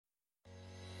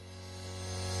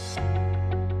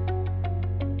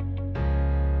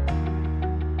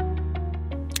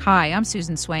Hi, I'm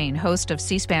Susan Swain, host of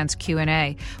C-SPAN's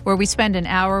Q&A, where we spend an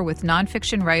hour with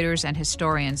nonfiction writers and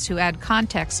historians who add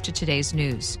context to today's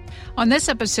news. On this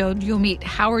episode, you'll meet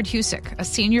Howard Husock, a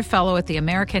senior fellow at the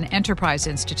American Enterprise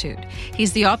Institute.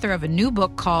 He's the author of a new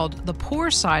book called The Poor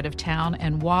Side of Town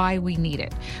and Why We Need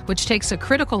It, which takes a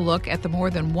critical look at the more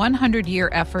than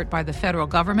 100-year effort by the federal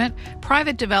government,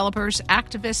 private developers,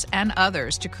 activists, and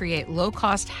others to create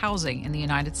low-cost housing in the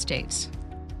United States.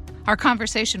 Our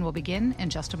conversation will begin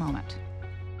in just a moment.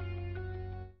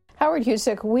 Howard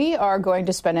Husock, we are going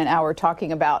to spend an hour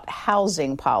talking about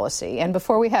housing policy. And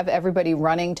before we have everybody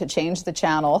running to change the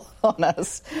channel on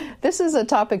us, this is a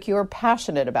topic you're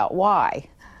passionate about. Why?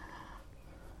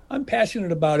 I'm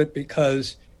passionate about it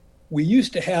because we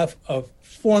used to have a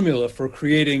formula for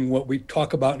creating what we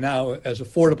talk about now as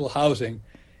affordable housing.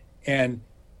 And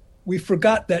we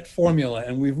forgot that formula,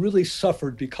 and we've really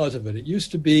suffered because of it. It used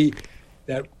to be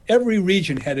that every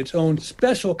region had its own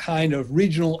special kind of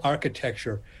regional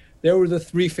architecture. There were the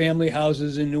three-family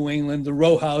houses in New England, the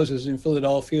row houses in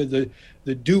Philadelphia, the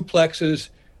duplexes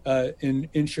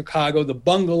in Chicago, the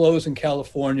bungalows in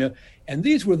California. And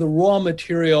these were the raw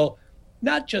material,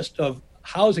 not just of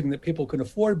housing that people could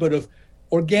afford, but of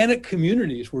organic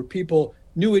communities where people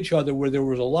knew each other, where there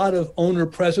was a lot of owner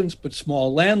presence, but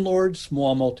small landlords,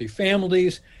 small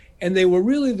multifamilies. And they were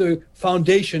really the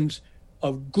foundations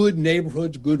of good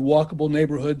neighborhoods, good walkable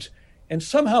neighborhoods. And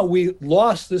somehow we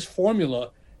lost this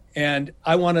formula, and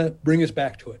I want to bring us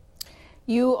back to it.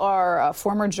 You are a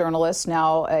former journalist,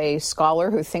 now a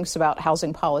scholar who thinks about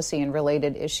housing policy and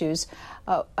related issues.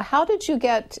 How did you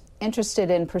get interested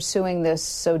in pursuing this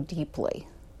so deeply?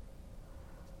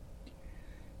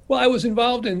 Well, I was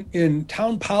involved in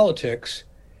town politics.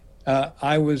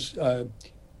 I was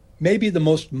maybe the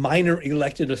most minor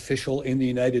elected official in the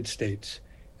United States.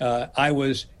 I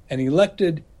was an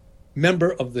elected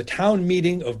member of the town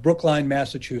meeting of Brookline,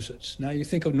 Massachusetts. Now you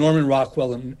think of Norman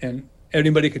Rockwell and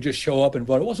anybody could just show up and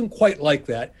vote. It wasn't quite like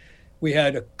that. We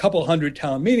had a couple hundred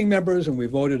town meeting members and we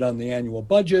voted on the annual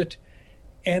budget.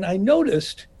 And I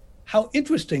noticed how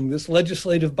interesting this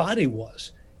legislative body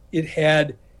was. It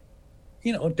had,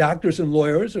 doctors and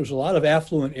lawyers. There was a lot of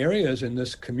affluent areas in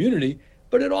this community,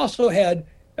 but it also had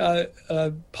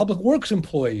public works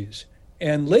employees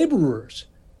and laborers.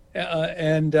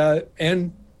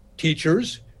 And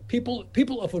teachers,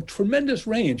 people of a tremendous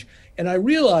range. And I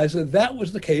realized that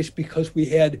was the case because we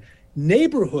had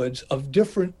neighborhoods of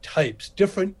different types,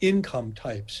 different income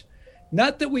types.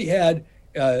 Not that we had,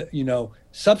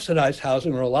 subsidized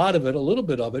housing or a little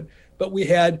bit of it, but we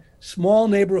had small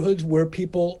neighborhoods where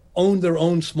people owned their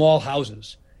own small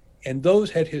houses. And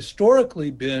those had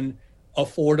historically been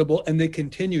affordable and they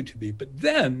continue to be. But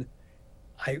then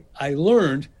I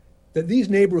learned that these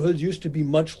neighborhoods used to be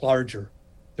much larger.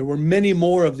 There were many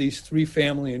more of these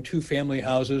three-family and two-family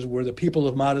houses where the people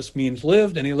of modest means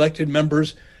lived and elected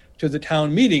members to the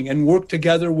town meeting and worked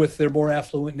together with their more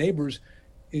affluent neighbors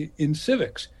in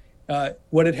civics.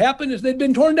 What had happened is they'd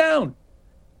been torn down.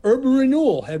 Urban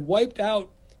renewal had wiped out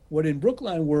what in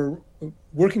Brookline were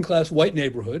working-class white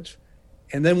neighborhoods.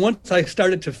 And then once I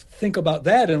started to think about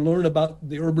that and learn about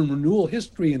the urban renewal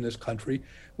history in this country,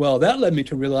 well, that led me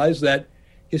to realize that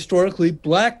historically,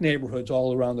 black neighborhoods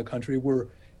all around the country where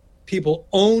people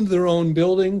owned their own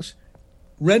buildings,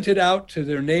 rented out to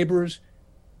their neighbors,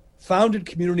 founded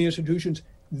community institutions.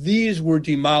 These were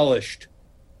demolished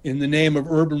in the name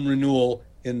of urban renewal,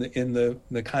 in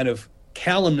the kind of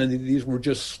calumny that these were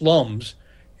just slums.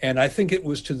 And I think it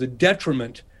was to the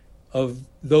detriment of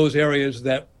those areas,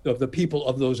 of the people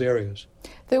of those areas.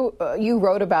 You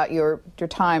wrote about your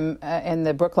time in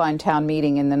the Brookline town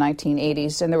meeting in the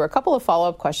 1980s, and there were a couple of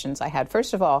follow-up questions I had.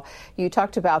 First of all, you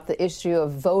talked about the issue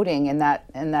of voting in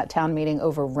that town meeting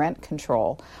over rent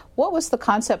control. What was the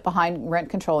concept behind rent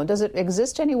control, and does it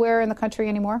exist anywhere in the country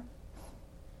anymore?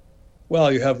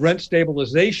 Well, you have rent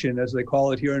stabilization, as they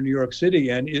call it here in New York City,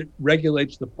 and it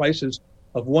regulates the prices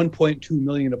of 1.2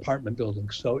 million apartment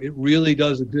buildings. So it really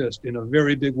does exist in a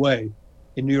very big way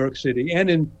in New York City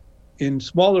and in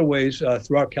smaller ways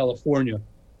throughout California,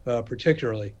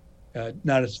 particularly,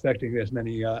 not affecting as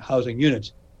many housing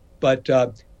units. But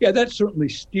that certainly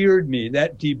steered me,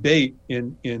 that debate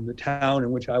in the town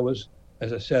in which I was,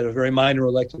 as I said, a very minor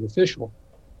elected official.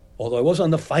 Although I was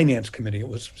on the finance committee, it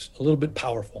was a little bit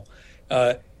powerful.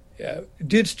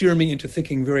 Did steer me into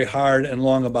thinking very hard and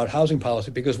long about housing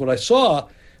policy, because what I saw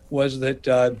was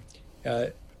that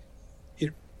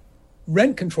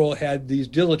rent control had these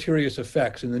deleterious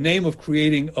effects. In the name of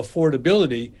creating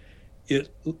affordability,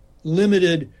 it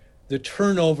limited the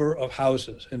turnover of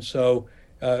houses. And so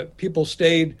people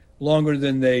stayed longer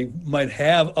than they might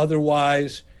have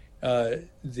otherwise.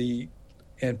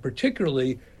 and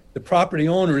particularly the property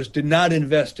owners did not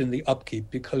invest in the upkeep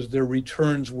because their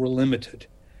returns were limited.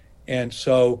 And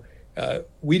so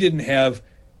we didn't have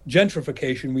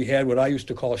gentrification. We had what I used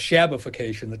to call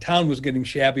shabbification. The town was getting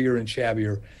shabbier and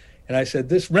shabbier. And I said,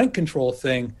 this rent control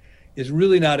thing is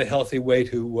really not a healthy way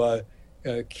to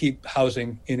keep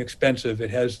housing inexpensive. It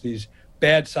has these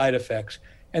bad side effects.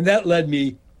 And that led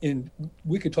me in,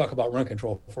 we could talk about rent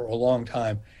control for a long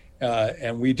time,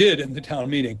 and we did in the town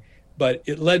meeting, but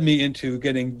it led me into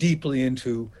getting deeply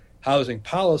into housing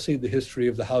policy, the history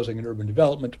of the Housing and Urban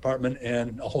Development Department,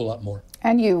 and a whole lot more.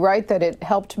 And you write that it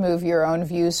helped move your own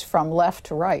views from left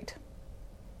to right.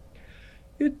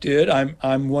 It did.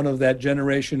 I'm one of that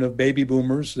generation of baby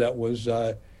boomers that was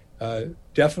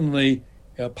definitely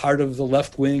part of the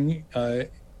left-wing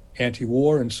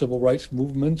anti-war and civil rights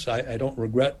movements. I don't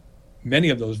regret many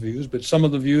of those views, but some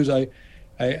of the views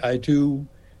I do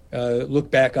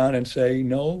look back on and say,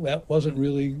 no, that wasn't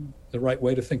really the right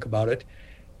way to think about it.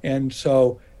 And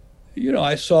so,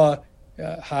 I saw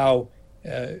how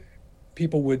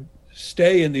people would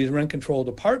stay in these rent-controlled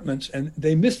apartments, and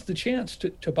they missed the chance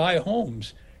to buy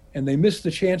homes, and they missed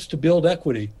the chance to build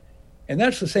equity. And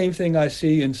that's the same thing I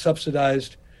see in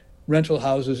subsidized rental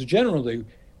houses generally.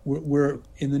 We're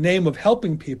in the name of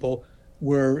helping people,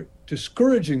 we're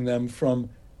discouraging them from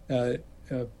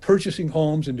purchasing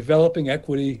homes and developing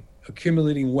equity,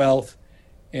 accumulating wealth,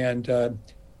 and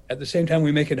at the same time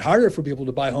we make it harder for people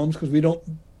to buy homes because we don't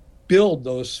build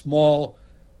those small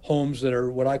homes that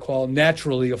are what I call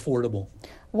naturally affordable.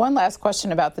 One last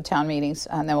question about the town meetings,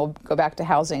 and then we'll go back to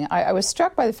housing. I was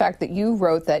struck by the fact that you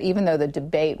wrote that even though the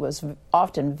debate was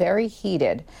often very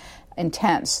heated,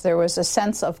 intense, there was a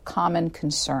sense of common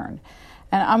concern.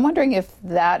 And I'm wondering if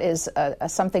that is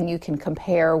something you can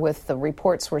compare with the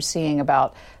reports we're seeing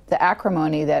about the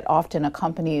acrimony that often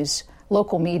accompanies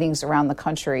local meetings around the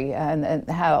country, and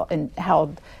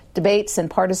how debates and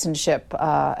partisanship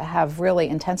have really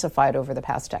intensified over the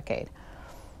past decade.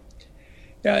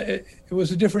 Yeah, it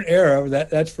was a different era,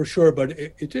 that's for sure, but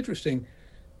it's interesting.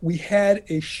 We had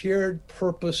a shared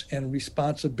purpose and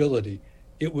responsibility.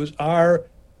 It was our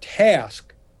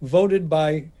task, voted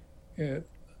by a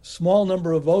small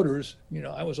number of voters.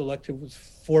 I was elected with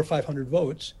 400 or 500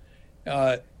 votes,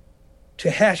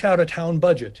 to hash out a town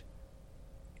budget,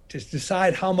 to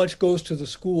decide how much goes to the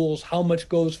schools, how much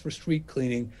goes for street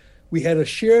cleaning. We had a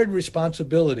shared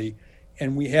responsibility,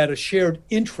 and we had a shared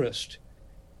interest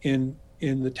in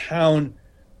the town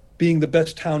being the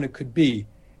best town it could be.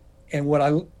 And what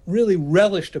I really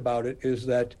relished about it is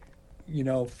that,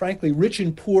 frankly, rich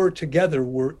and poor together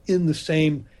were in the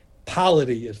same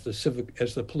polity, as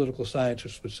the political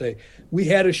scientists would say. We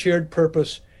had a shared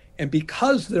purpose, and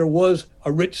because there was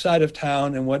a rich side of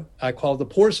town and what I call the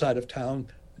poor side of town,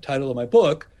 the title of my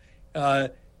book,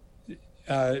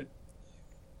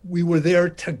 we were there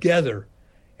together.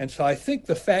 And so I think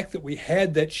the fact that we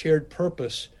had that shared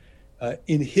purpose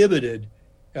inhibited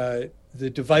the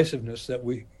divisiveness that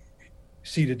we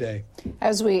see today.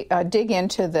 As we dig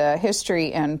into the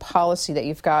history and policy that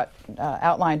you've got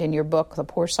outlined in your book, The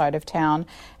Poor Side of Town,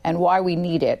 and why we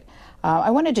need it,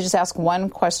 I wanted to just ask one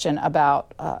question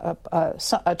about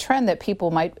a trend that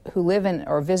people who live in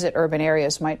or visit urban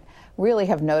areas might really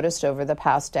have noticed over the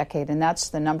past decade, and that's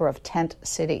the number of tent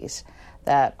cities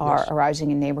that are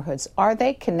arising in neighborhoods. Are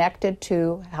they connected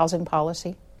to housing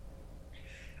policy?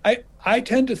 I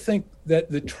tend to think that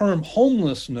the term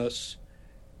homelessness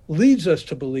leads us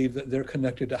to believe that they're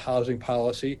connected to housing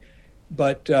policy.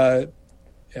 But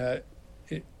in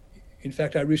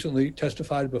fact, I recently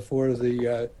testified before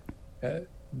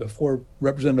before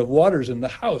Representative Waters in the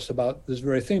House about this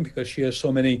very thing because she has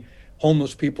so many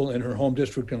homeless people in her home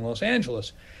district in Los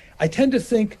Angeles. I tend to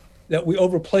think that we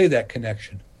overplay that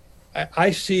connection.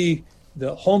 I see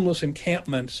the homeless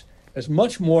encampments as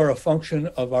much more a function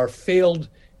of our failed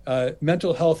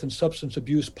mental health and substance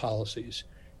abuse policies,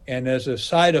 and as a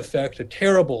side effect, a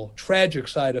terrible, tragic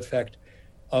side effect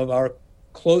of our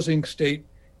closing state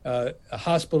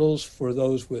hospitals for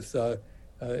those with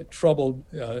troubled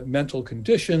mental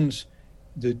conditions,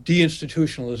 the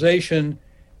deinstitutionalization.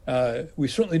 We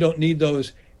certainly don't need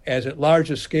those at large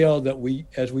a scale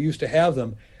as we used to have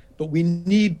them, but we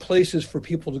need places for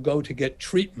people to go to get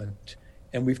treatment.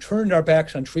 And we've turned our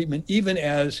backs on treatment even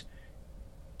as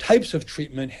types of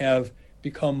treatment have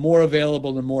become more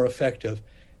available and more effective.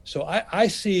 So I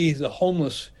see the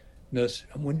homelessness,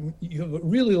 when you have a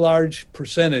really large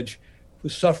percentage who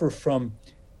suffer from,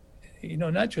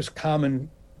 not just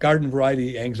common garden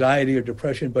variety anxiety or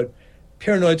depression, but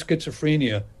paranoid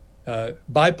schizophrenia,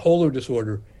 bipolar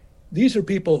disorder. These are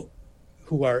people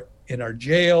who are in our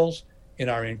jails, in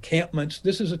our encampments.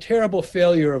 This is a terrible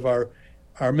failure of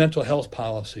our mental health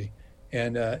policy.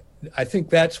 And I think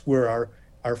that's where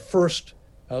our first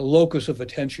locus of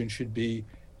attention should be,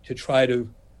 to try to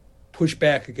push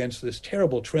back against this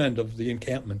terrible trend of the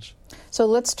encampments. So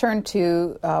let's turn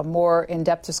to more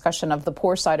in-depth discussion of The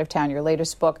Poor Side of Town, your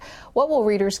latest book. What will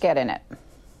readers get in it?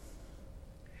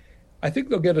 I think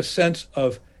they'll get a sense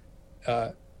of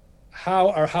how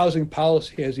our housing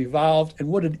policy has evolved and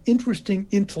what an interesting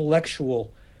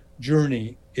intellectual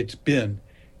journey it's been.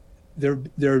 There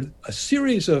are a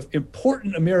series of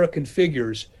important American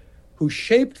figures who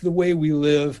shaped the way we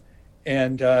live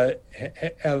and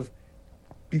have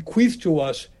bequeathed to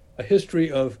us a history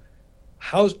of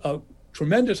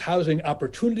tremendous housing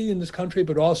opportunity in this country,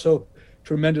 but also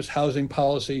tremendous housing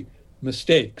policy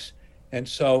mistakes. And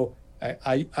so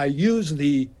I use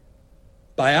the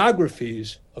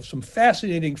biographies of some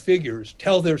fascinating figures,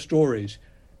 tell their stories.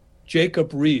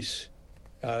 Jacob Riis,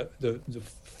 the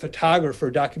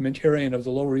photographer, documentarian of the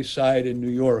Lower East Side in New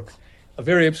York, a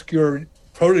very obscure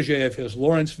protege of his,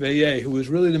 Lawrence Veillet, who was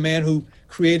really the man who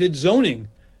created zoning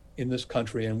in this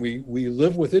country, and we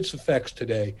live with its effects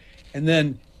today. And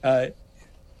then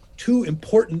two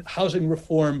important housing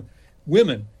reform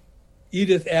women,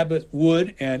 Edith Abbott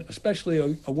Wood and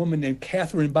especially a woman named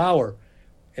Catherine Bauer.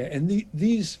 And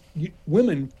these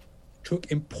women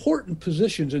took important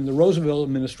positions in the Roosevelt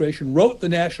administration, wrote the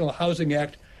National Housing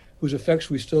Act, whose effects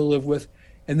we still live with,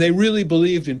 and they really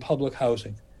believed in public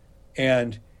housing.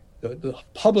 And the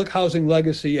public housing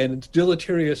legacy and its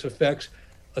deleterious effects,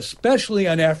 especially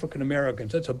on African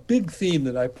Americans, that's a big theme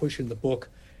that I push in the book.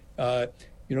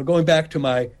 Going back to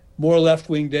my more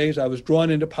left-wing days, I was drawn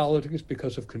into politics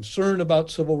because of concern about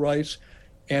civil rights,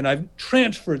 and I've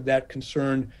transferred that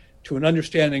concern to an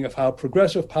understanding of how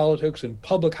progressive politics and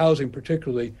public housing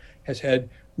particularly has had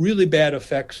really bad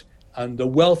effects on the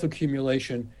wealth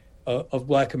accumulation of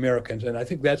Black Americans. And I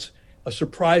think that's a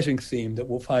surprising theme that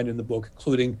we'll find in the book,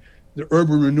 including the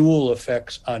urban renewal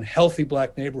effects on healthy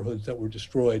Black neighborhoods that were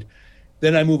destroyed.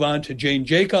 Then I move on to Jane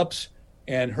Jacobs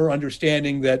and her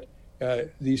understanding that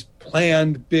these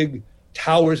planned big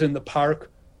towers in the park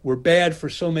were bad for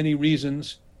so many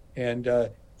reasons. And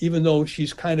even though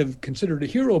she's kind of considered a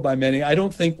hero by many, I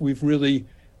don't think we've really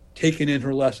taken in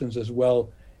her lessons as well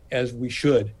as we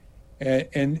should.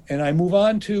 And I move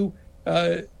on to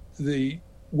the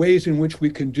ways in which we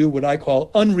can do what I call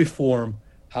unreform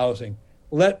housing.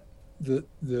 Let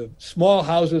the small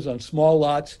houses on small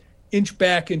lots inch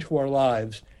back into our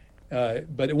lives,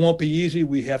 but it won't be easy.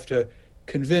 We have to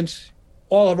convince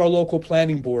all of our local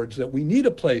planning boards that we need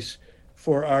a place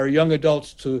for our young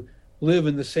adults to live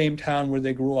in the same town where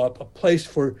they grew up, a place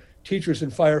for teachers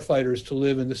and firefighters to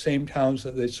live in the same towns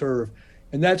that they serve.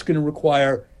 And that's going to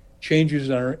require changes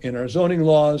in our zoning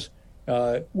laws,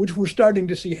 which we're starting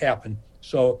to see happen.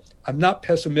 So I'm not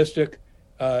pessimistic,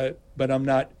 but I'm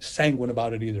not sanguine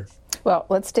about it either. Well,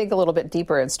 let's dig a little bit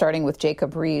deeper, and starting with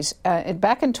Jacob Riis.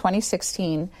 Back in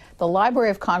 2016, the Library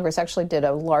of Congress actually did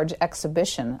a large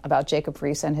exhibition about Jacob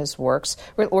Riis and his works.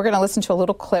 We're going to listen to a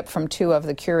little clip from two of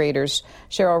the curators,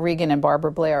 Cheryl Regan and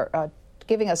Barbara Blair,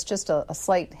 giving us just a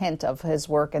slight hint of his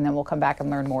work, and then we'll come back and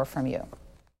learn more from you.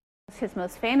 His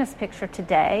most famous picture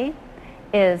today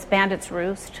is Bandit's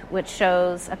Roost, which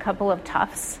shows a couple of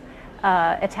toughs,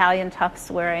 Italian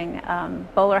toughs wearing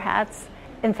bowler hats.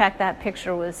 In fact, that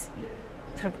picture was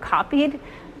sort of copied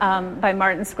by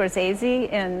Martin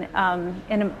Scorsese in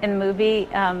a movie,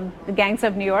 The Gangs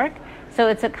of New York. So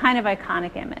it's a kind of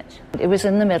iconic image. It was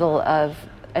in the middle of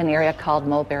an area called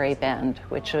Mulberry Bend,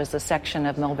 which was a section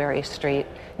of Mulberry Street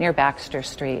near Baxter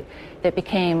Street that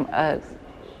became a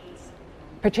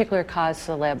particular cause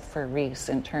célèbre for Riis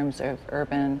in terms of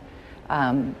urban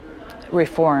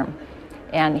reform.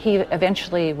 And he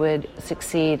eventually would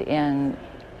succeed in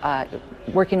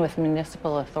working with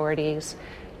municipal authorities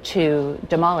to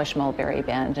demolish Mulberry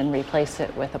Bend and replace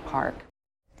it with a park.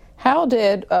 How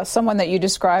did someone that you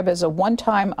describe as a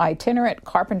one-time itinerant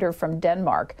carpenter from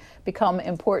Denmark become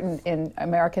important in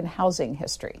American housing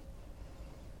history?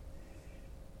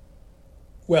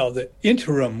 Well, the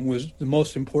interim was the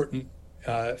most important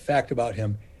fact about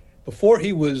him. Before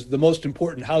he was the most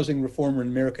important housing reformer in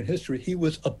American history, he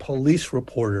was a police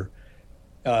reporter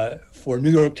for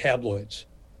New York tabloids.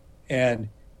 And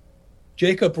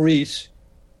Jacob Riis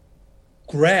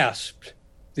grasped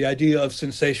the idea of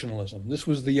sensationalism. This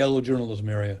was the yellow journalism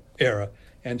era.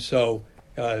 And so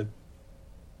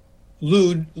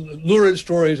lurid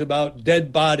stories about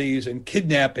dead bodies and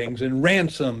kidnappings and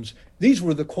ransoms, these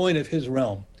were the coin of his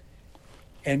realm.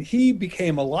 And he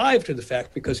became alive to the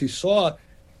fact because he saw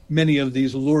many of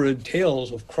these lurid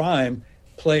tales of crime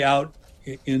play out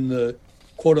in the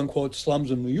quote-unquote slums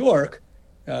of New York,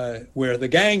 where the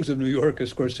gangs of New York,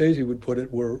 as Scorsese would put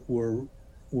it,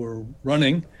 were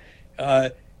running,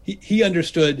 he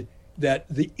understood that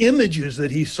the images that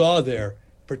he saw there,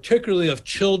 particularly of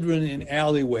children in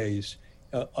alleyways,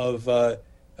 of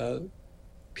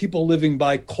people living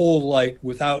by coal light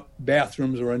without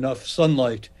bathrooms or enough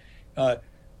sunlight,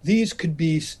 these could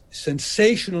be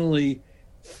sensationally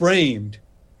framed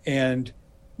and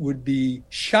would be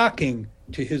shocking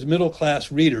to his middle-class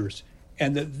readers,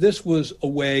 and that this was a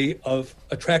way of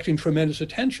attracting tremendous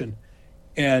attention.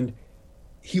 And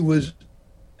he was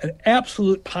an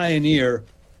absolute pioneer.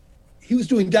 He was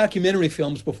doing documentary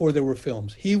films before there were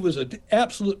films. He was an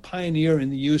absolute pioneer in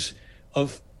the use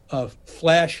of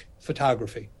flash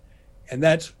photography. And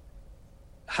that's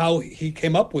how he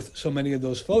came up with so many of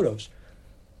those photos.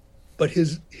 But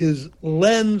his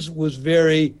lens was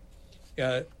very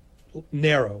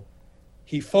narrow.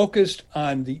 He focused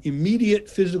on the immediate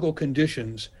physical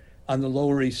conditions on the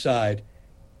Lower East Side.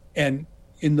 And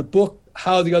in the book,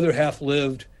 How the Other Half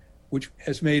Lived, which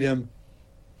has made him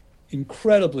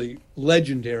incredibly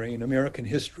legendary in American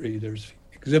history, there's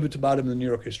exhibits about him in the New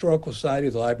York Historical Society,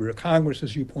 the Library of Congress,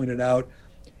 as you pointed out.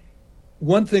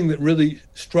 One thing that really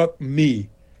struck me,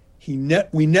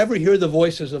 we never hear the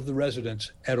voices of the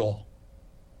residents at all.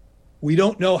 We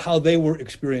don't know how they were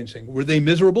experiencing. Were they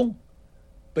miserable?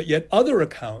 But yet other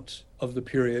accounts of the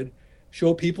period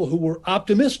show people who were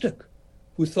optimistic,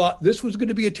 who thought this was going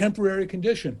to be a temporary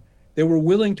condition. They were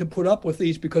willing to put up with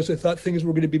these because they thought things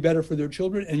were going to be better for their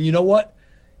children. And you know what?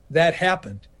 That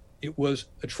happened. It was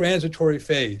a transitory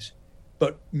phase.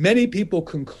 But many people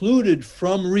concluded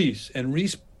from Rees, and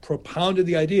Rees propounded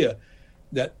the idea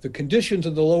that the conditions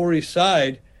of the Lower East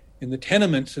Side in the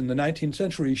tenements in the 19th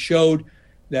century showed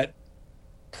that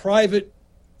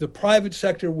the private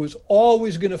sector was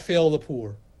always going to fail the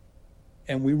poor.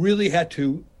 And we really had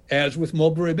to, as with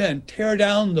Mulberry Bend, tear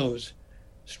down those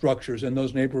structures and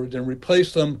those neighborhoods and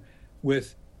replace them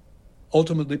with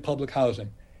ultimately public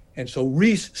housing. And so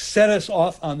Rees set us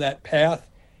off on that path.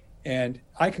 And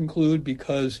I conclude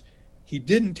because he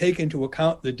didn't take into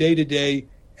account the day-to-day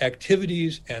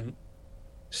activities and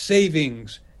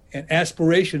savings and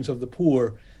aspirations of the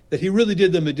poor, that he really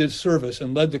did them a disservice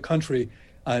and led the country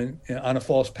on a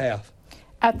false path.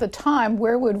 At the time,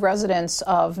 where would residents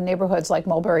of neighborhoods like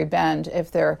Mulberry Bend,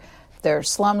 if their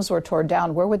slums were torn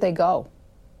down, where would they go?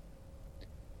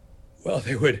 Well,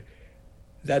 they would.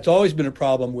 That's always been a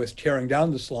problem with tearing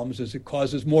down the slums, is it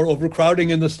causes more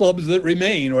overcrowding in the slums that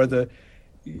remain, or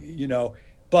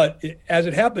But as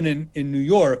it happened in New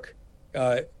York,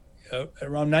 around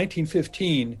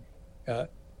 1915, an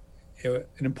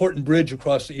important bridge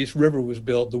across the East River was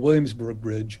built, the Williamsburg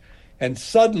Bridge, and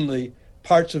suddenly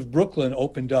parts of Brooklyn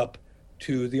opened up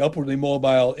to the upwardly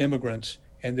mobile immigrants,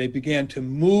 and they began to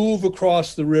move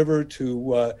across the river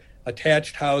to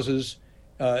attached houses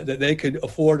that they could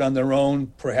afford on their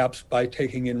own, perhaps by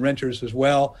taking in renters as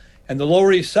well. And the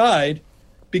Lower East Side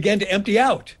began to empty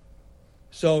out.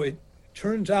 So it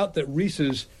turns out that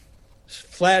Rees's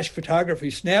flash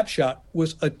photography snapshot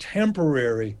was a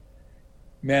temporary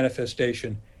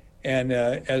manifestation. And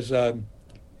as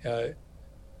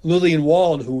Lillian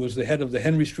Wald, who was the head of the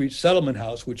Henry Street Settlement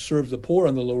House, which served the poor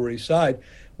on the Lower East Side,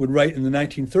 would write in the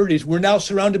 1930s, we're now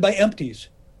surrounded by empties.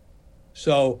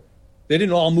 So they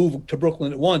didn't all move to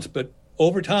Brooklyn at once, but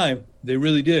over time, they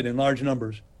really did in large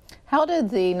numbers. How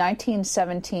did the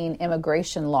 1917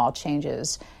 immigration law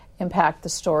changes impact the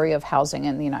story of housing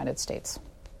in the United States?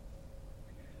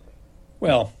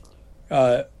 Well,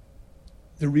 the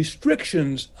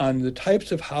restrictions on the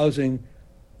types of housing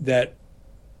that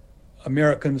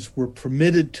Americans were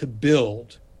permitted to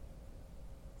build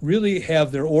really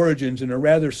have their origins in a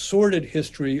rather sordid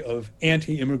history of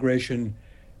anti-immigration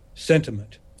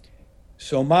sentiment.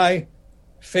 So my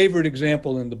favorite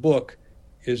example in the book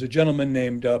is a gentleman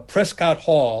named Prescott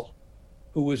Hall,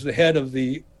 who was the head of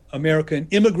the American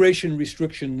Immigration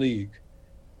Restriction League.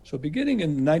 So beginning in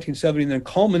 1970 and then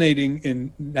culminating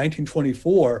in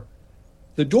 1924,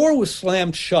 the door was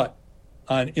slammed shut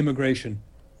on immigration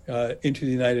into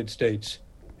the United States.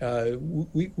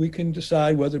 We can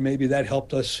decide whether maybe that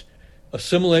helped us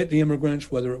assimilate the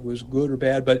immigrants, whether it was good or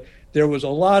bad, but there was a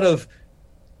lot of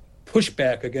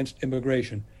pushback against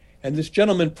immigration. And this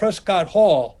gentleman, Prescott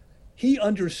Hall, he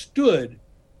understood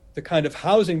the kind of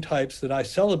housing types that I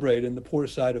celebrate in the poor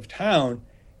side of town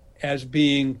as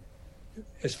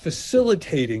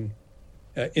facilitating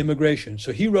immigration.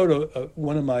 So he wrote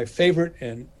one of my favorite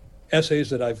essays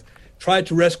that I've tried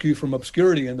to rescue from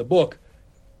obscurity in the book,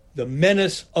 The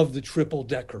Menace of the Triple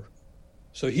Decker.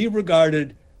 So he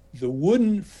regarded the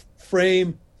wooden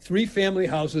frame 3-family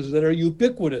houses that are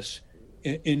ubiquitous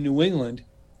in New England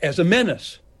as a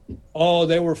menace. Oh,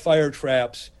 they were fire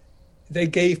traps. They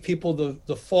gave people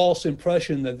the false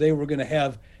impression that they were going to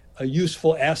have a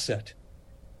useful asset.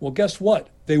 Well, guess what?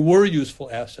 They were useful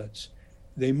assets.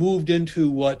 They moved into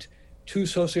what two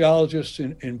sociologists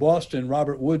in Boston,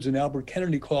 Robert Woods and Albert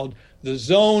Kennedy, called the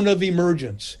zone of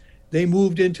emergence. They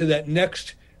moved into that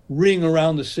next ring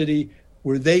around the city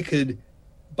where they could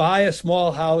buy a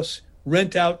small house,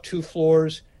 rent out 2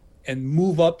 floors, and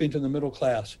move up into the middle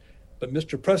class. But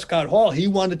Mr. Prescott Hall, he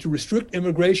wanted to restrict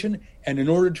immigration, and in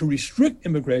order to restrict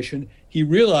immigration, he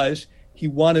realized he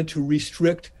wanted to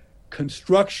restrict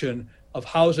construction of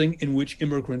housing in which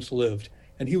immigrants lived.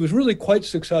 And he was really quite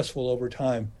successful over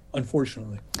time,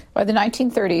 unfortunately. By the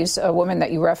 1930s, a woman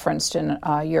that you referenced in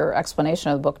your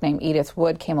explanation of the book named Edith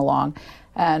Wood came along,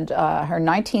 and her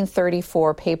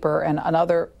 1934 paper and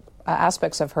other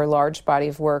aspects of her large body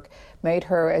of work made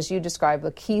her, as you described,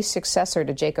 the key successor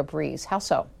to Jacob Riis. How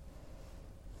so?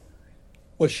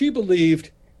 Well, she believed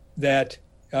that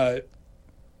the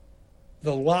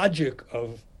logic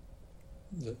of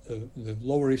the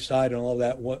Lower East Side and all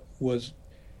that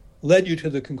led you to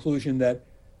the conclusion that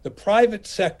the private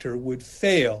sector would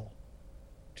fail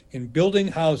in building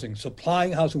housing,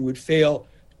 supplying housing would fail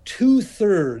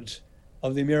 2/3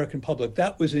 of the American public.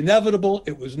 That was inevitable.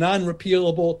 It was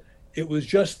non-repealable. It was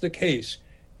just the case.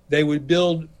 They would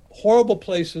build horrible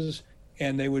places,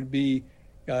 and they would be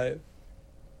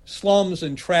slums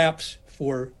and traps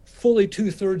for fully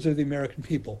 2/3 of the American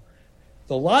people.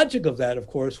 The logic of that, of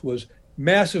course, was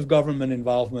massive government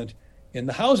involvement in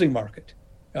the housing market,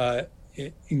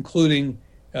 including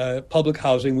public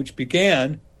housing, which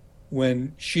began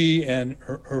when she and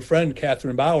her friend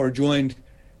Catherine Bauer joined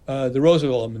the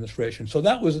Roosevelt administration. So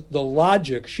that was the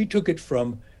logic. She took it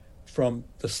from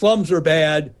the slums are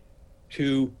bad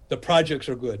to the projects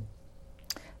are good.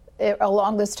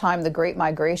 Along this time, the Great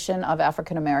Migration of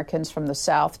African Americans from the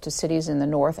South to cities in the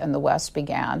North and the West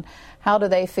began. How do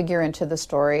they figure into the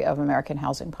story of American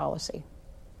housing policy?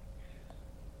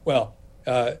 Well,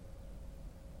 I'm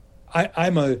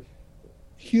a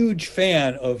huge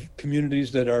fan of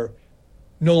communities that are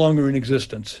no longer in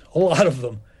existence, a lot of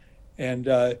them. And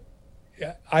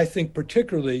I think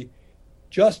particularly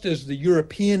just as the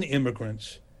European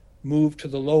immigrants moved to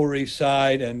the Lower East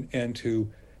Side and to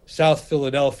South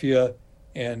Philadelphia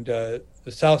and the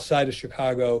South Side of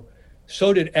Chicago,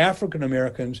 so did African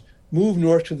Americans move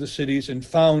north to the cities and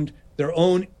found their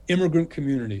own immigrant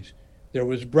communities. There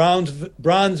was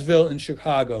Bronzeville in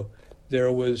Chicago.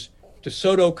 There was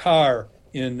DeSoto Carr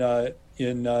in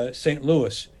St.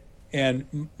 Louis.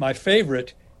 And my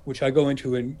favorite, which I go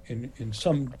into in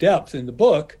some depth in the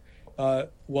book,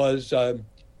 was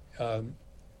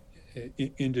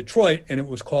in Detroit, and it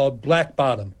was called Black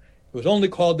Bottom. It was only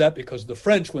called that because the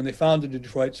French, when they founded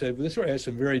Detroit, said, well, this area has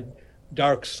some very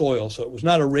dark soil, so it was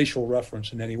not a racial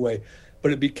reference in any way.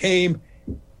 But it became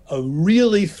a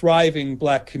really thriving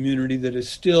black community that is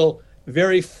still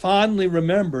very fondly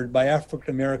remembered by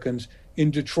African Americans in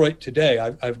Detroit today.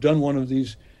 I've done one of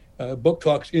these book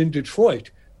talks in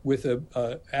Detroit with an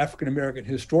African American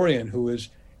historian who is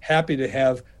happy to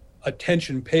have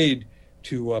attention paid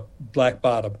to Black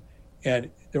Bottom. And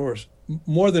there was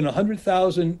more than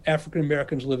 100,000 African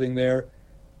Americans living there,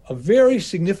 a very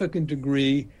significant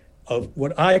degree of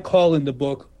what I call in the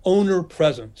book owner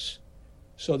presence.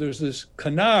 So there's this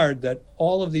canard that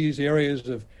all of these areas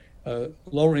of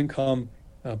lower income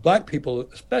black people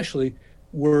especially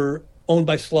were owned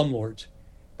by slumlords.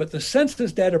 But the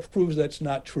census data proves that's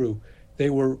not true. They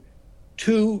were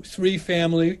 2, 3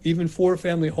 family, even 4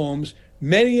 family homes,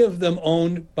 many of them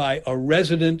owned by a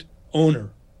resident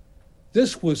owner.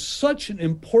 This was such an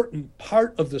important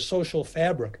part of the social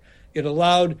fabric. It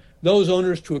allowed those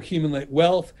owners to accumulate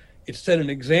wealth. It set an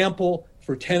example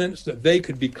for tenants that they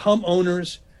could become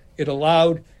owners. It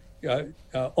allowed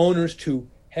owners to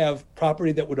have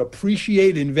property that would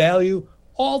appreciate in value,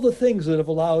 all the things that have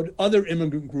allowed other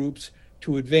immigrant groups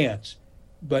to advance.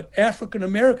 But African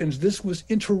Americans, this was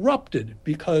interrupted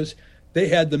because they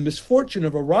had the misfortune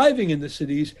of arriving in the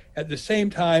cities at the same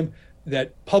time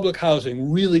that public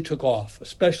housing really took off,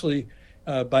 especially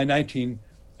by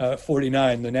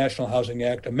 1949, the National Housing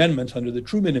Act amendments under the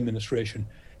Truman administration.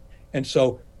 And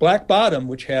so Black Bottom,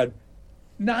 which had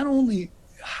not only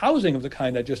housing of the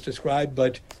kind I just described,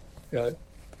 but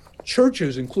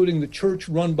churches, including the church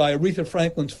run by Aretha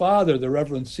Franklin's father, the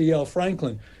Reverend C.L.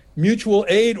 Franklin, mutual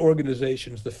aid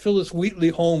organizations, the Phyllis Wheatley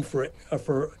Home for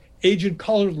aged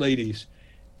colored ladies,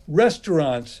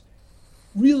 restaurants,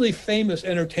 really famous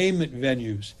entertainment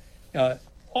venues.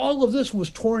 All of this was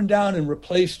torn down and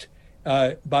replaced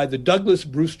by the Douglas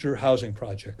Brewster housing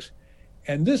projects.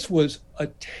 And this was a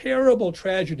terrible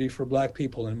tragedy for Black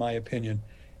people, in my opinion.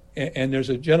 And there's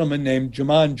a gentleman named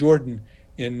Jaman Jordan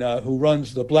who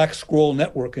runs the Black Scroll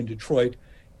Network in Detroit.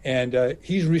 And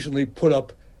he's recently put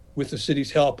up, with the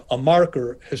city's help, a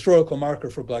marker, historical marker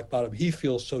for Black Bottom. He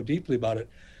feels so deeply about it.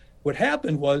 What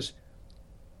happened was,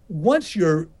 once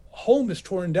your home is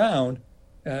torn down,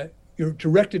 you're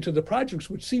directed to the projects,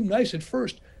 which seem nice at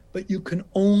first, but you can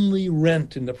only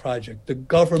rent in the project. The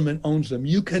government owns them.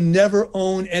 You can never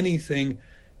own anything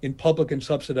in public and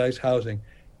subsidized housing.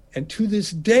 And to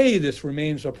this day, this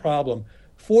remains a problem.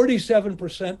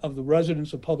 47% of the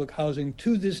residents of public housing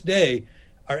to this day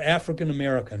are African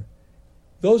American.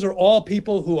 Those are all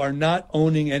people who are not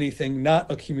owning anything,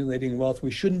 not accumulating wealth.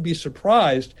 We shouldn't be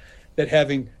surprised that,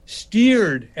 having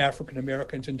steered African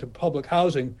Americans into public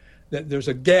housing, that there's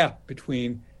a gap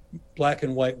between Black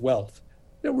and white wealth.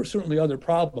 There were certainly other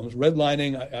problems.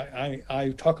 Redlining, I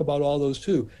talk about all those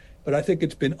too. But I think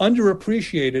it's been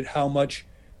underappreciated how much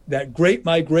that great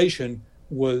migration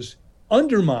was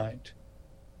undermined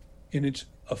in its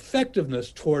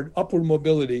effectiveness toward upward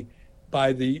mobility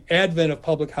by the advent of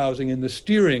public housing and the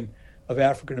steering of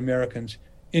African Americans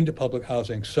into public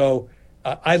housing. So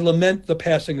I lament the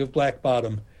passing of Black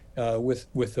Bottom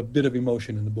with a bit of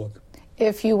emotion in the book.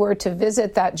 If you were to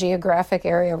visit that geographic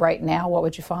area right now, what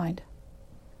would you find?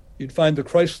 You'd find the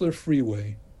Chrysler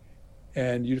Freeway,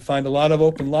 and you'd find a lot of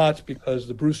open lots because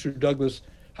the Brewster Douglas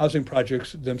housing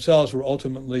projects themselves were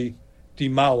ultimately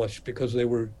demolished because they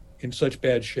were in such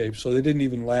bad shape. So they didn't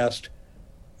even last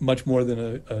much more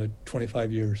than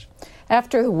 25 years.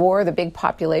 After the war, the big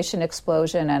population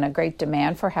explosion and a great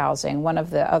demand for housing, one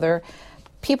of the other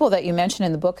people that you mentioned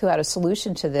in the book who had a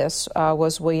solution to this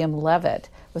was William Levitt,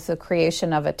 with the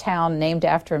creation of a town named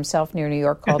after himself near New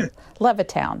York called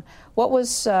Levittown. What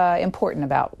was important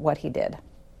about what he did?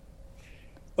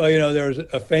 Well, there was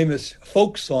a famous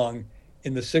folk song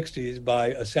in the 60s by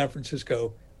a San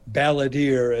Francisco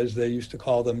balladeer, as they used to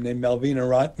call them, named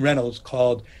Malvina Reynolds,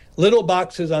 called Little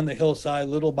Boxes on the Hillside,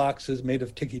 Little Boxes Made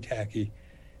of Ticky-Tacky.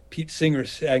 Pete Singer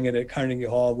sang it at Carnegie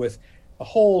Hall with a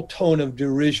whole tone of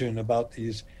derision about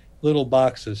these little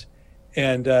boxes.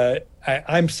 And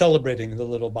I'm celebrating the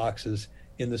little boxes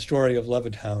in the story of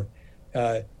Levittown.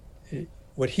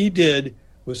 What he did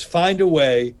was find a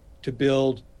way to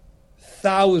build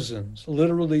thousands,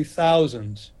 literally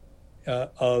thousands,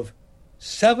 of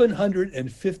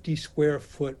 750 square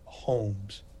foot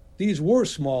homes. These were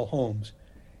small homes.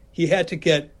 He had to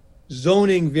get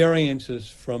zoning variances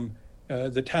from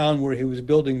the town where he was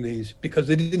building these because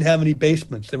they didn't have any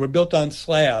basements. They were built on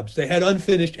slabs. They had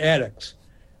unfinished attics,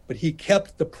 but he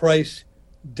kept the price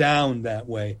down that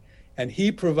way. And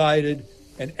he provided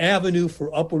an avenue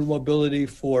for upward mobility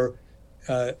for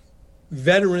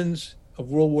veterans of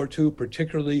World War II,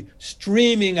 particularly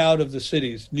streaming out of the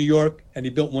cities, New York, and he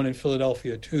built one in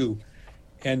Philadelphia too.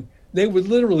 And they would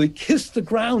literally kiss the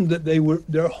ground that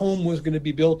their home was going to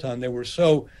be built on. They were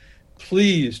so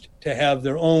pleased to have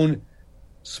their own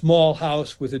small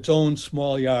house with its own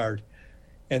small yard.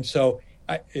 And so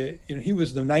he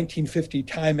was the 1950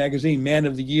 Time magazine Man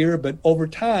of the Year, but over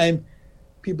time,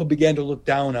 people began to look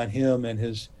down on him and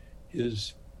his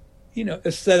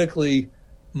aesthetically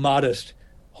modest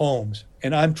homes.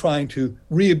 And I'm trying to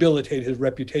rehabilitate his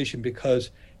reputation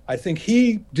because I think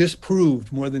he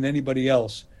disproved more than anybody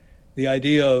else the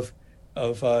idea of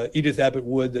Edith Abbott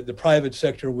Wood that the private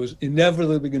sector was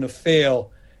inevitably going to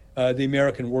fail the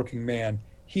American working man.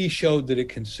 He showed that it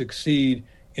can succeed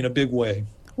in a big way.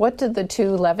 What did the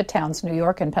two Levittowns, New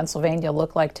York and Pennsylvania,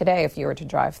 look like today if you were to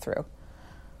drive through?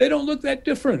 They don't look that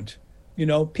different.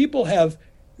 People have,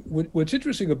 what's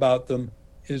interesting about them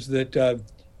is that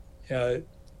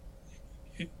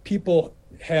people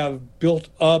have built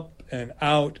up and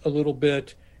out a little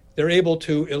bit. They're able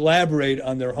to elaborate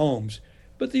on their homes,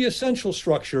 but the essential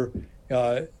structure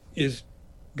is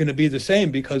going to be the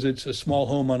same because it's a small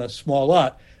home on a small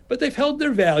lot. But they've held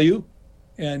their value,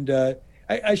 and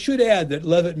I should add that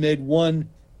Levitt made one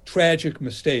tragic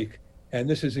mistake, and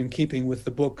this is in keeping with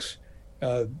the book's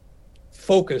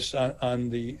focus on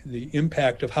the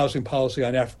impact of housing policy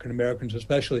on African Americans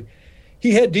especially.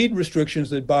 He had deed restrictions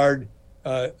that barred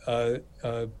African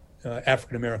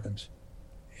Americans,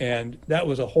 and that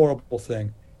was a horrible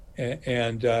thing,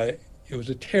 and it was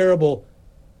a terrible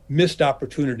missed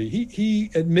opportunity. He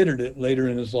admitted it later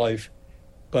in his life,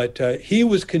 but he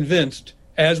was convinced,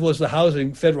 as was the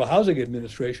Federal Housing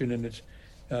Administration in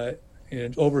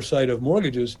its oversight of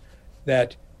mortgages,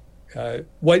 that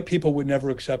white people would never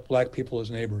accept black people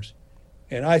as neighbors.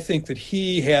 And I think that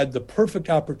he had the perfect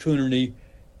opportunity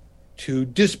to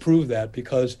disprove that,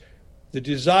 because the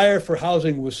desire for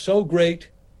housing was so great.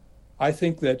 I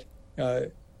think that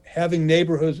having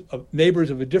neighbors of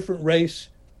a different race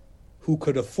who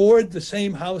could afford the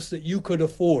same house that you could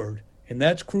afford, and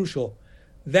that's crucial,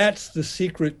 that's the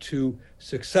secret to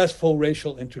successful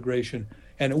racial integration.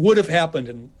 And it would have happened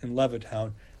in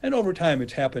Levittown. And over time,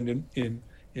 it's happened in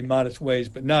modest ways,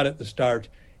 but not at the start.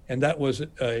 And that was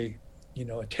a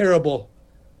terrible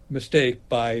mistake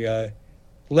by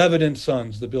Levitt and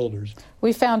Sons, the builders.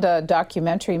 We found a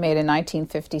documentary made in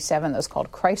 1957 that was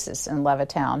called Crisis in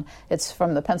Levittown. It's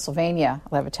from the Pennsylvania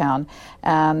Levittown,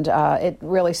 and it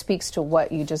really speaks to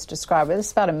what you just described.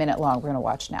 It's about a minute long. We're going to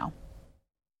watch now.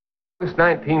 Since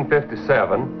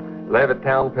 1957,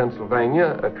 Levittown,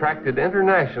 Pennsylvania attracted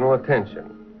international attention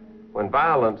when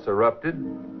violence erupted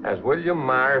as William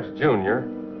Myers, Jr.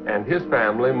 and his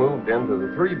family moved into the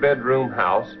 3-bedroom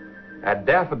house at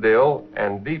Daffodil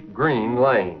and Deep Green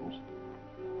Lanes.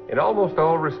 In almost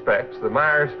all respects, the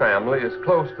Myers family is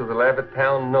close to the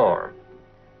Levittown norm.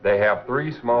 They have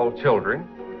 3 small children,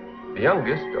 the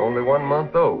youngest only 1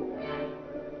 month old.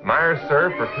 Myers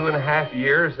served for 2.5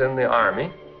 years in the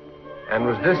Army and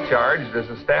was discharged as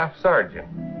a staff sergeant.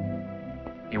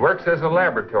 He works as a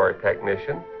laboratory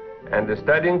technician and is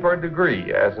studying for a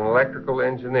degree as an electrical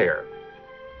engineer.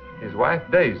 His wife,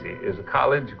 Daisy, is a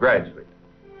college graduate.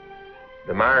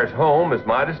 The Myers home is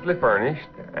modestly furnished,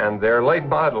 and their late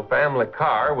model family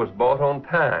car was bought on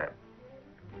time.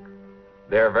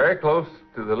 They are very close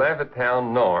to the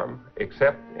Levittown norm,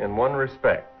 except in one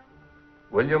respect.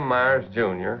 William Myers,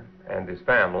 Jr. and his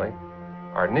family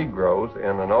are Negroes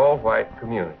in an all-white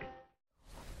community.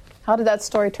 How did that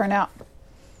story turn out?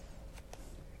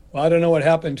 Well, I don't know what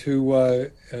happened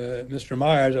to Mr.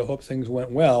 Myers. I hope things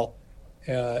went well.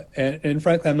 And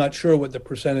frankly, I'm not sure what the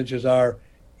percentages are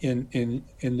in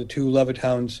the 2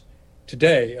 Levittowns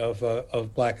today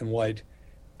of black and white.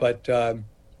 But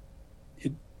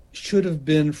it should have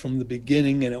been from the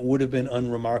beginning, and it would have been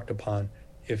unremarked upon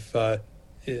if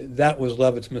that was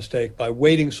Levitt's mistake by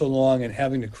waiting so long and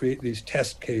having to create these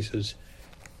test cases.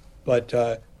 But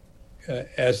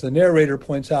as the narrator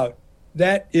points out,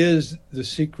 that is the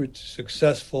secret to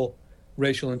successful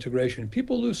racial integration.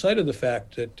 People lose sight of the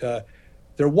fact that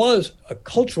there was a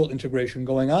cultural integration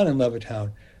going on in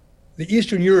Levittown. The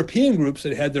Eastern European groups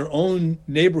that had their own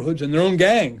neighborhoods and their own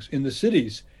gangs in the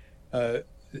cities,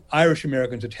 Irish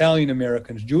Americans, Italian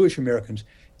Americans, Jewish Americans,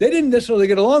 they didn't necessarily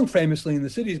get along famously in the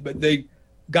cities, but they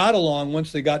got along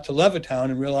once they got to Levittown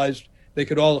and realized they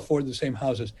could all afford the same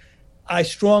houses. I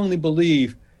strongly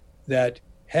believe that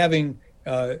having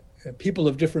people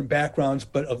of different backgrounds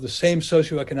but of the same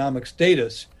socioeconomic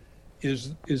status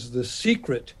is the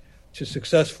secret to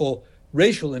successful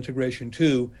racial integration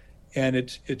too, and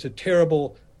it's a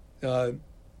terrible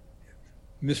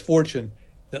misfortune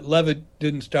that Levitt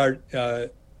didn't start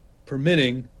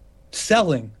permitting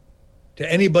selling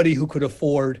to anybody who could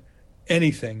afford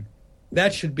anything.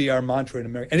 That should be our mantra in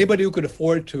America. Anybody who could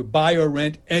afford to buy or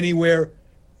rent anywhere,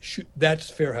 that's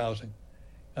fair housing,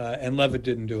 and Levitt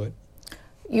didn't do it.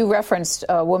 You referenced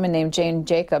a woman named Jane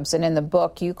Jacobs, and in the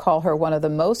book you call her one of the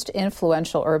most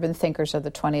influential urban thinkers of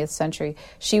the 20th century.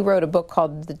 She wrote a book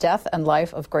called The Death and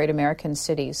Life of Great American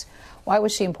Cities. Why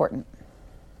was she important?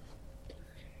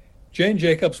 Jane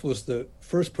Jacobs was the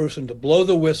first person to blow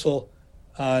the whistle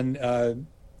on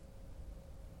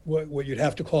what you'd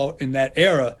have to call, in that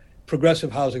era,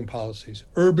 progressive housing policies,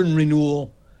 urban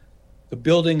renewal, the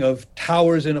building of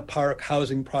towers in a park,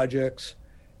 housing projects,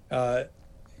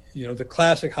 the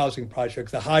classic housing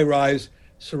projects, the high-rise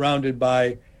surrounded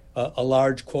by a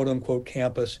large quote-unquote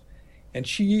campus. And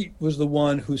she was the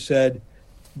one who said,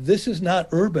 this is not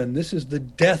urban, this is the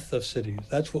death of cities.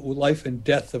 That's what life and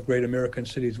death of great American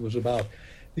cities was about.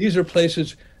 These are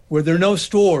places where there are no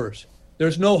stores,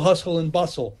 there's no hustle and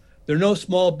bustle, there are no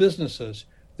small businesses,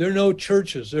 there are no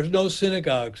churches, there's no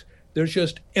synagogues, there's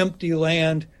just empty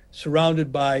land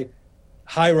surrounded by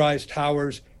high-rise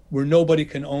towers where nobody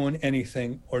can own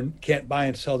anything or can't buy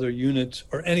and sell their units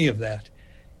or any of that.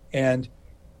 And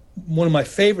one of my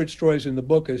favorite stories in the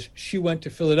book is she went to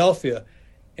Philadelphia,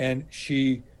 and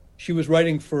she was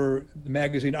writing for the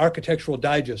magazine Architectural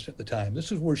Digest at the time.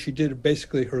 This is where she did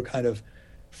basically her kind of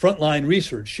frontline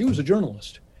research. She was a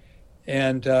journalist.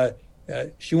 And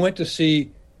she went to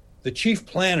see the chief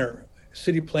planner,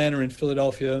 city planner in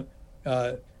Philadelphia,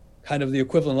 kind of the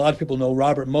equivalent. A lot of people know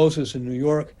Robert Moses in New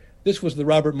York. This was the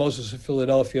Robert Moses of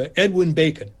Philadelphia, Edwin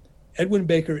Bacon. Edwin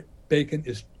Bacon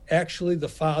is actually the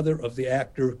father of the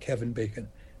actor Kevin Bacon.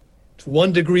 It's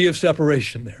 1 degree of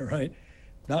separation there, right?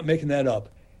 Not making that up.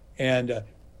 And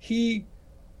he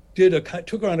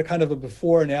took her on a kind of a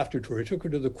before and after tour. He took her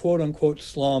to the quote-unquote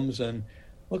slums and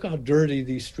look how dirty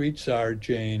these streets are,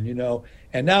 Jane,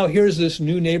 and now here's this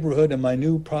new neighborhood and my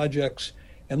new projects,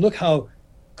 and look how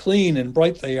clean and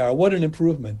bright they are. What an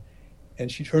improvement.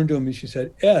 And she turned to him and she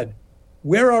said, Ed,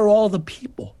 where are all the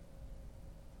people?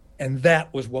 And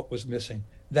that was what was missing.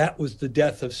 That was the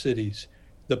death of cities.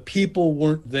 The people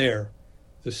weren't there.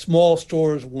 The small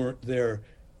stores weren't there.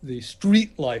 The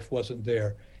street life wasn't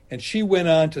there. And she went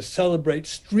on to celebrate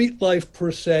street life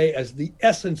per se as the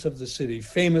essence of the city,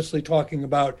 famously talking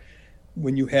about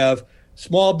when you have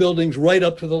small buildings right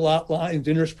up to the lot lines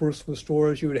interspersed with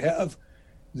stores, you would have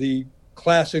the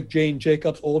classic Jane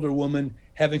Jacobs, older woman,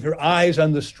 having her eyes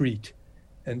on the street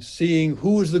and seeing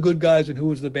who was the good guys and who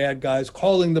was the bad guys,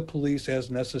 calling the police as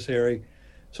necessary.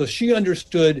 So she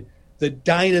understood the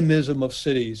dynamism of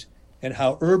cities and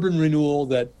how urban renewal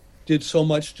that did so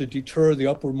much to deter the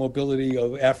upward mobility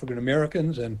of African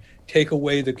Americans and take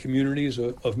away the communities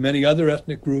of many other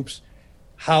ethnic groups,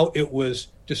 how it was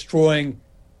destroying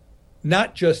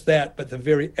not just that, but the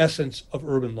very essence of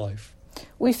urban life.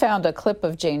 We found a clip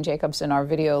of Jane Jacobs in our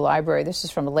video library. This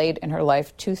is from late in her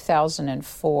life,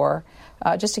 2004,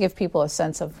 just to give people a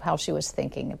sense of how she was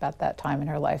thinking about that time in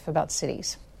her life, about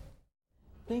cities.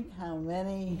 Think how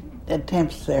many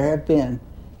attempts there have been,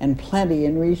 and plenty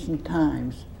in recent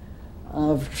times,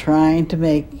 of trying to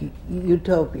make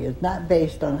utopias, not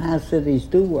based on how cities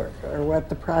do work or what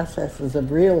the processes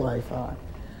of real life are,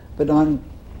 but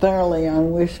thoroughly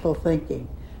on wishful thinking.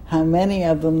 How many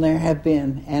of them there have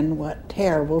been, and what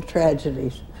terrible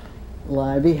tragedies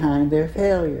lie behind their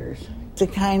failures. It's a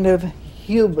kind of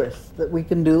hubris that we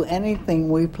can do anything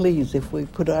we please if we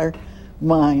put our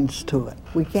minds to it.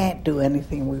 We can't do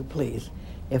anything we please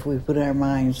if we put our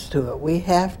minds to it. We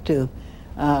have to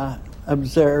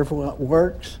observe what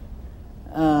works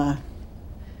and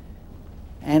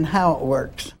how it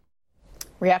works.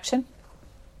 Reaction?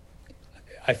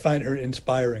 I find her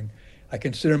inspiring. I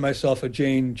consider myself a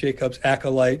Jane Jacobs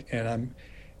acolyte, and I'm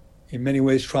in many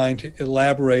ways trying to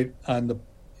elaborate on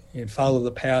and follow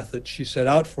the path that she set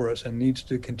out for us and needs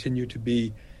to continue to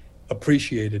be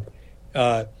appreciated.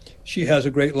 She has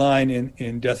a great line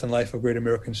in Death and Life of Great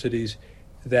American Cities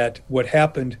that what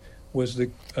happened was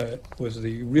the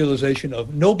realization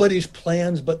of nobody's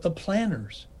plans but the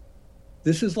planners.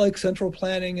 This is like central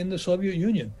planning in the Soviet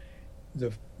Union.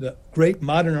 The great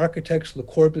modern architects, Le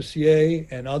Corbusier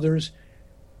and others,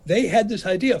 they had this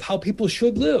idea of how people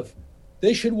should live.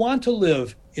 They should want to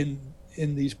live in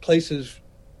these places,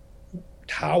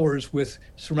 towers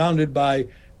surrounded by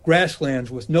grasslands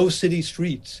with no city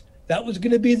streets. That was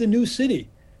going to be the new city.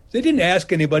 They didn't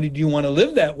ask anybody, do you want to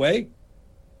live that way?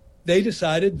 They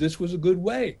decided this was a good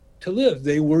way to live.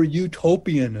 They were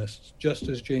utopianists, just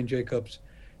as Jane Jacobs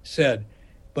said.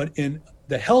 But in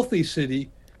the healthy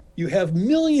city, you have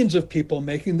millions of people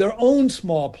making their own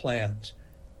small plans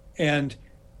and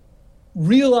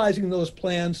realizing those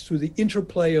plans through the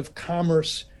interplay of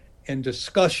commerce and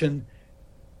discussion.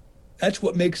 That's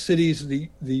what makes cities the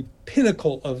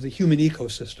pinnacle of the human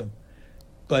ecosystem.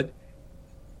 But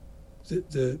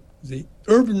the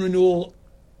urban renewal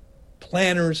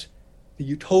planners, the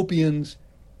utopians,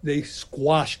 they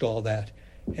squashed all that.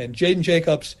 And Jane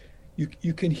Jacobs,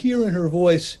 you can hear in her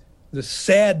voice the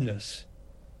sadness.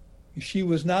 She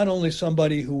was not only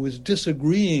somebody who was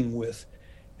disagreeing with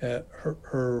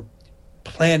her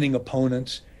planning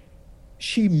opponents,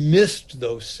 she missed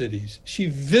those cities. She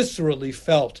viscerally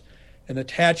felt an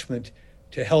attachment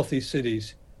to healthy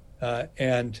cities.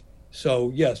 And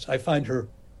so, yes, I find her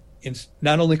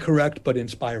not only correct, but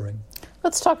inspiring.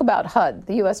 Let's talk about HUD,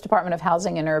 the U.S. Department of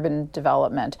Housing and Urban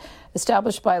Development.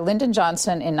 Established by Lyndon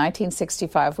Johnson in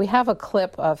 1965, we have a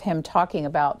clip of him talking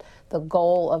about the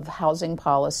goal of housing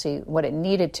policy, what it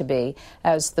needed to be,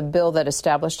 as the bill that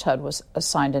established HUD was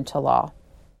signed into law.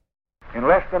 In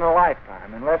less than a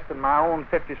lifetime, in less than my own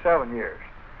 57 years,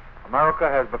 America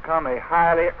has become a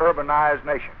highly urbanized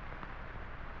nation,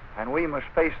 and we must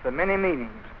face the many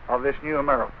meanings of this new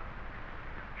America.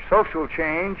 Social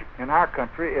change in our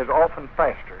country is often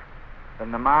faster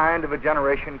than the mind of a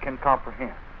generation can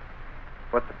comprehend.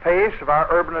 But the pace of our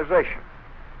urbanization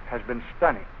has been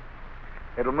stunning.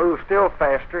 It'll move still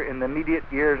faster in the immediate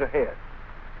years ahead.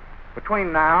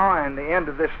 Between now and the end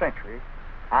of this century,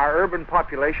 our urban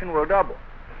population will double.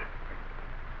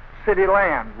 City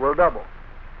land will double.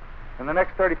 In the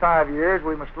next 35 years,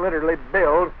 we must literally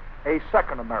build a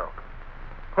second America,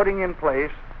 putting in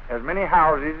place as many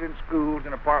houses and schools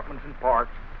and apartments and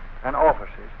parks and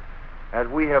offices as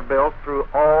we have built through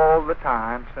all the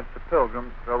time since the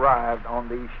Pilgrims arrived on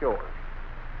these shores.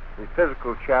 The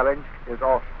physical challenge is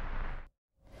awesome.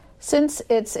 Since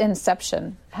its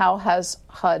inception, how has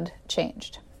HUD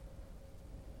changed?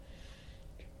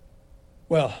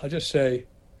 Well, I'll just say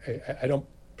I don't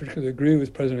particularly agree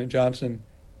with President Johnson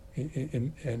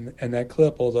in that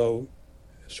clip, although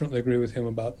I certainly agree with him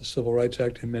about the Civil Rights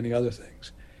Act and many other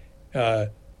things.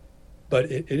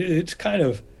 But it's kind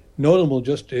of notable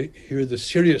just to hear the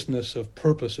seriousness of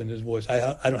purpose in his voice.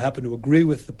 I don't happen to agree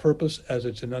with the purpose as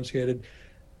it's enunciated,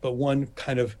 but one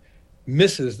kind of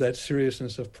misses that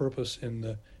seriousness of purpose in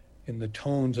the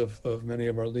tones of many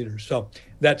of our leaders. So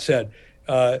that said,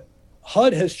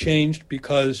 HUD has changed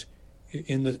because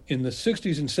in the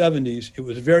 60s and 70s, it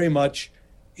was very much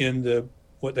in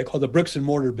what they call the bricks and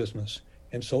mortar business.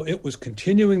 And so it was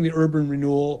continuing the urban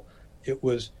renewal. It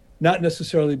was not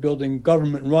necessarily building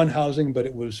government-run housing, but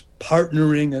it was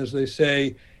partnering, as they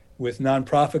say, with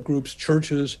nonprofit groups,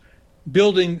 churches,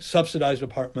 building subsidized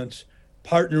apartments,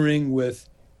 partnering with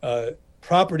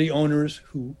property owners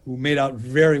who made out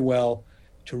very well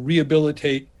to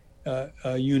rehabilitate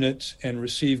units and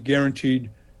receive guaranteed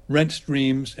rent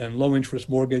streams and low-interest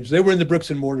mortgage. They were in the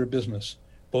bricks and mortar business,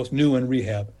 both new and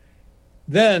rehab.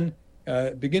 Then,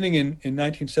 beginning in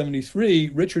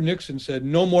 1973, Richard Nixon said,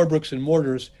 no more bricks and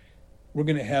mortars. We're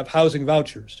going to have housing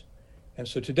vouchers. And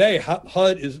so today,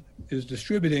 HUD is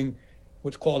distributing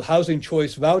what's called housing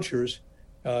choice vouchers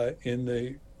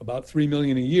in about 3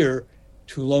 million a year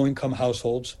to low-income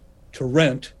households to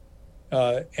rent,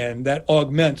 and that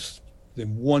augments the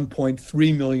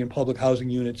 1.3 million public housing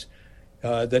units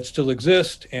that still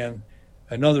exist, and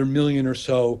another million or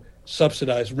so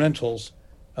subsidized rentals.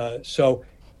 So,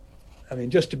 I mean,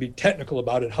 just to be technical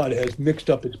about it, HUD has mixed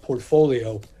up its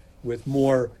portfolio with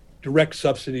more direct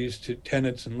subsidies to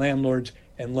tenants and landlords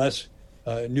and less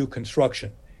new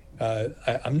construction.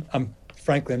 I'm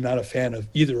frankly not a fan of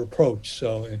either approach,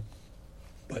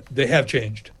 but they have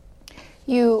changed.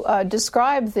 You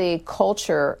described the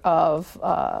culture of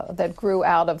that grew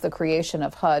out of the creation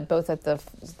of HUD, both at the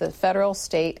federal,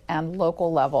 state, and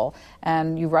local level.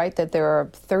 And you write that there are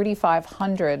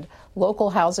 3,500 local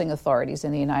housing authorities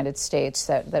in the United States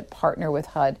that partner with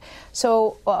HUD.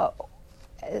 So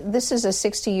this is a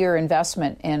 60-year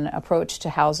investment in approach to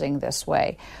housing this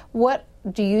way. What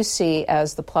do you see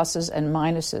as the pluses and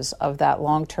minuses of that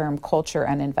long-term culture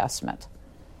and investment?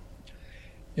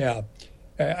 Yeah.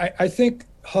 I think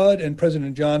HUD and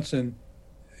President Johnson,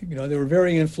 they were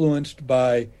very influenced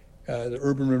by the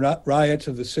urban riots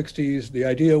of the 60s. The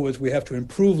idea was we have to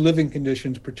improve living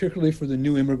conditions, particularly for the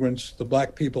new immigrants, the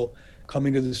black people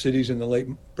coming to the cities in the late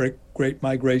Great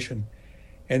Migration.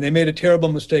 And they made a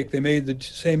terrible mistake. They made the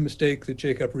same mistake that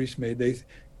Jacob Riis made. They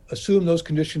assumed those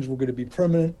conditions were going to be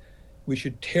permanent. We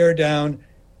should tear down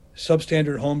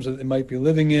substandard homes that they might be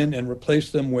living in and replace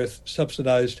them with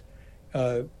subsidized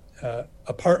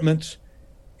apartments,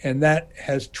 and that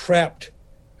has trapped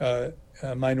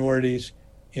minorities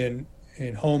in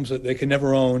homes that they can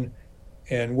never own,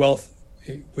 and wealth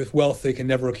they can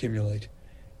never accumulate.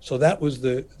 So that was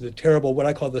the terrible, what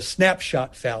I call the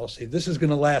snapshot fallacy. This is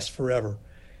going to last forever.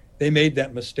 They made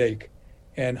that mistake,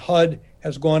 and HUD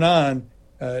has gone on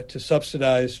to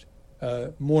subsidize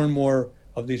more and more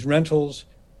of these rentals.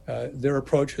 Their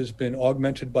approach has been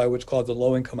augmented by what's called the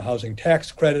low-income housing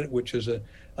tax credit, which is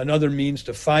another means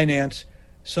to finance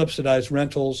subsidized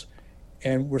rentals.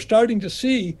 And we're starting to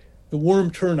see the worm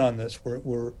turn on this,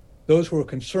 where those who are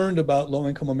concerned about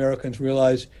low-income Americans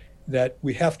realize that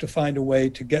we have to find a way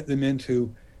to get them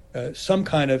into some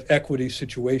kind of equity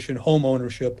situation, home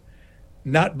ownership,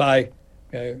 not by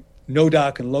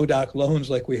no-doc and low-doc loans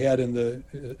like we had in the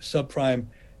subprime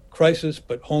crisis,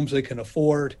 but homes they can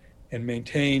afford and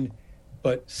maintain.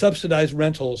 But subsidized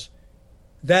rentals,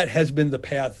 that has been the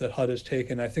path that HUD has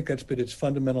taken. I think that's been its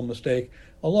fundamental mistake,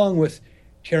 along with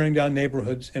tearing down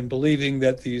neighborhoods and believing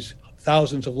that these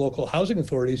thousands of local housing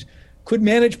authorities could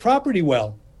manage property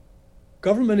well.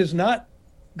 Government is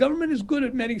good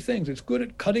at many things. It's good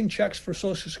at cutting checks for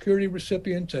Social Security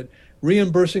recipients, at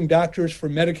reimbursing doctors for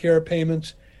Medicare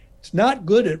payments. It's not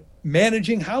good at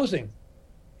managing housing.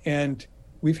 And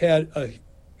we've had a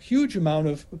huge amount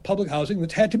of public housing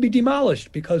that's had to be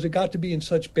demolished because it got to be in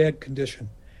such bad condition.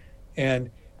 And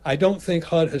I don't think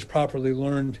HUD has properly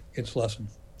learned its lesson.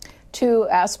 Two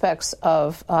aspects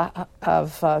of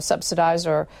subsidized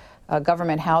or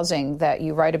government housing that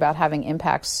you write about having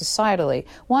impacts societally.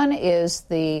 One is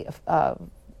the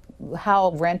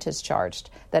how rent is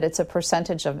charged, that it's a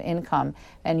percentage of income,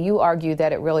 and you argue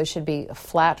that it really should be a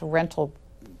flat rental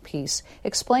piece.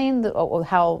 Explain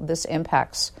how this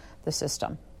impacts the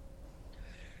system.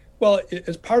 Well,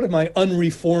 as part of my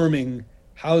unreforming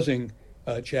housing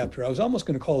chapter, I was almost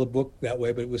going to call the book that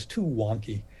way, but it was too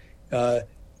wonky. I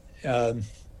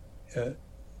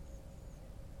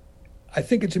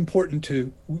think it's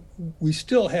important we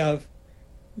still have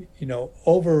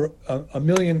over a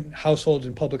million households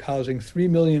in public housing, 3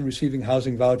 million receiving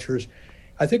housing vouchers.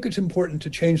 I think it's important to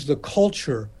change the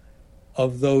culture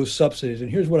of those subsidies.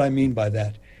 And here's what I mean by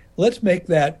that. Let's make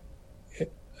that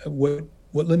what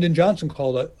Lyndon Johnson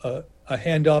called a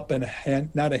hand up and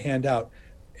not a handout,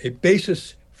 a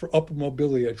basis for upward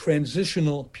mobility, a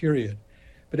transitional period.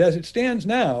 But as it stands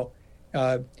now,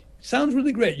 it sounds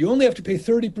really great. You only have to pay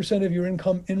 30% of your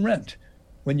income in rent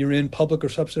when you're in public or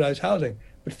subsidized housing.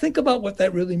 But think about what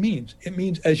that really means. It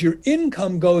means as your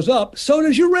income goes up, so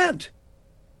does your rent.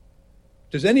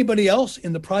 Does anybody else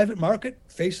in the private market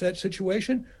face that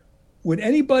situation? Would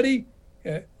anybody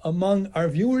among our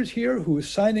viewers here who is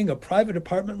signing a private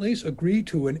apartment lease agree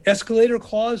to an escalator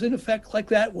clause in effect like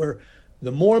that, where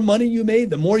the more money you made,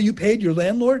 the more you paid your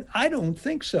landlord? I don't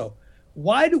think so.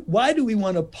 Why do we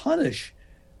want to punish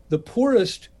the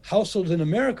poorest households in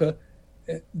America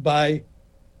by,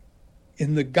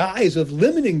 in the guise of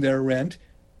limiting their rent,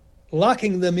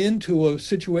 locking them into a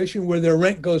situation where their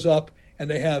rent goes up and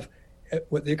they have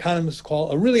what the economists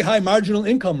call a really high marginal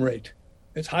income rate?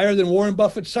 It's higher than Warren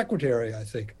Buffett's secretary, I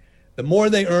think. The more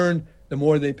they earn, the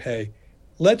more they pay.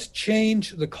 Let's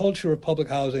change the culture of public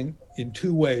housing in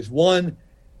two ways. One,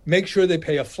 make sure they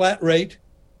pay a flat rate.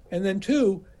 And then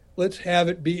two, let's have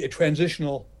it be a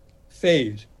transitional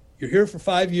phase. You're here for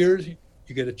 5 years, you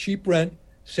get a cheap rent,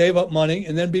 save up money,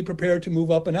 and then be prepared to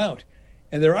move up and out.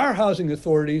 And there are housing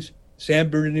authorities, San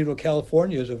Bernardino,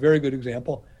 California is a very good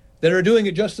example, that are doing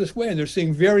it just this way. And they're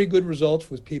seeing very good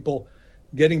results with people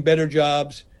getting better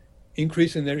jobs,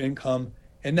 increasing their income,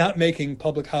 and not making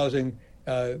public housing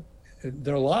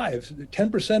their lives.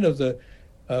 10% of the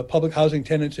public housing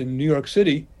tenants in New York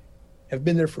City have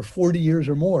been there for 40 years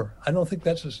or more. I don't think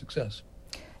that's a success.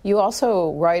 You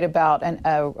also write about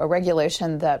a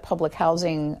regulation that public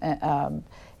housing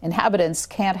inhabitants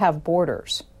can't have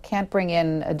boarders, can't bring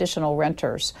in additional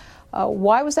renters.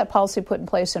 Why was that policy put in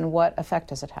place, and what effect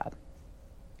has it had?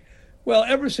 Well,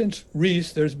 ever since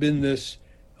Reese, there's been this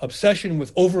obsession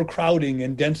with overcrowding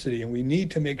and density, and we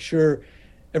need to make sure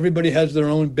everybody has their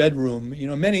own bedroom.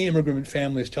 Many immigrant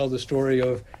families tell the story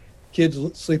of kids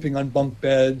sleeping on bunk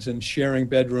beds and sharing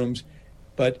bedrooms.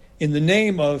 But in the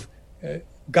name of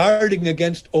guarding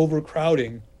against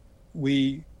overcrowding,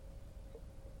 we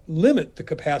limit the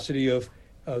capacity of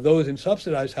those in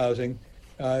subsidized housing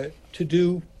to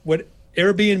do what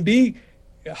Airbnb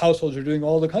households are doing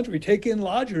all over the country, take in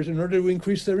lodgers in order to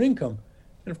increase their income.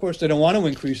 And of course, they don't want to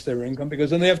increase their income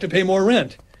because then they have to pay more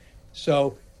rent.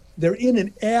 So they're in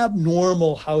an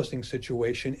abnormal housing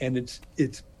situation, and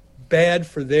it's bad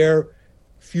for their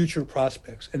future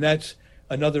prospects. And that's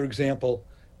another example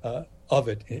of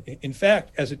it. In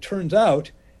fact, as it turns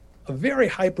out, a very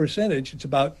high percentage, it's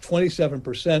about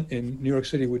 27% in New York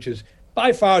City, which is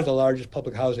by far the largest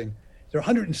public housing. There are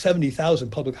 170,000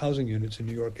 public housing units in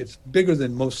New York. It's bigger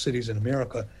than most cities in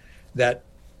America, that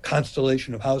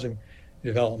constellation of housing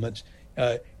developments.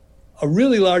 A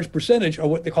really large percentage are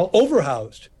what they call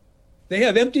overhoused. They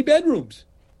have empty bedrooms.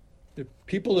 The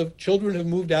children have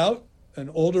moved out, an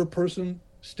older person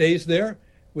stays there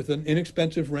with an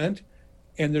inexpensive rent,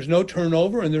 and there's no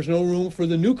turnover, and there's no room for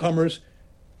the newcomers,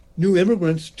 new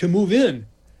immigrants, to move in.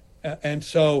 And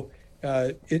so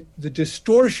the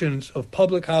distortions of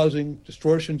public housing,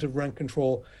 distortions of rent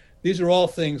control, these are all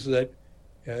things that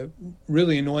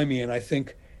really annoy me, and I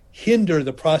think hinder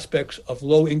the prospects of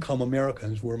low-income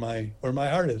Americans, where my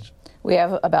heart is. We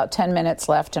have about 10 minutes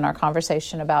left in our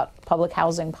conversation about public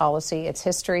housing policy, its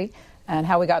history, and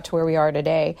how we got to where we are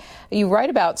today. You write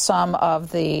about some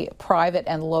of the private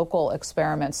and local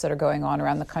experiments that are going on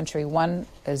around the country. One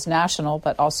is national,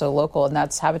 but also local, and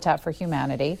that's Habitat for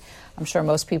Humanity. I'm sure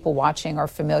most people watching are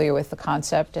familiar with the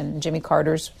concept and Jimmy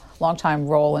Carter's longtime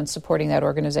role in supporting that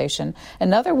organization.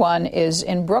 Another one is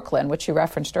in Brooklyn, which you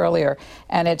referenced earlier,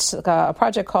 and it's a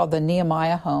project called the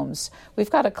Nehemiah Homes. We've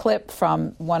got a clip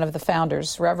from one of the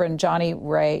founders, Reverend Johnny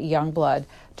Ray Youngblood,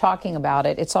 talking about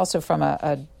it. It's also from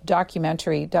a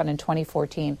documentary done in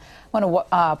 2014. I want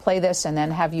to play this and then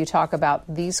have you talk about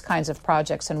these kinds of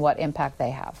projects and what impact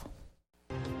they have.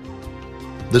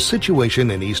 The situation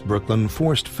in East Brooklyn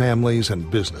forced families and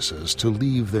businesses to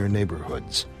leave their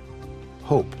neighborhoods.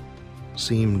 Hope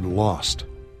seemed lost.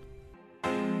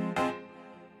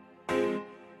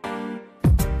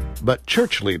 But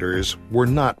church leaders were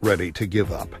not ready to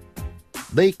give up.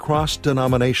 They crossed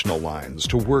denominational lines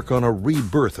to work on a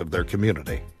rebirth of their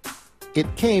community.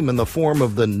 It came in the form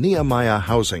of the Nehemiah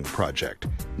Housing Project,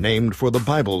 named for the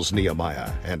Bible's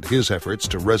Nehemiah and his efforts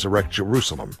to resurrect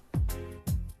Jerusalem.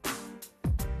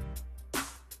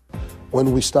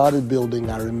 When we started building,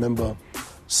 I remember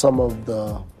some of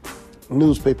the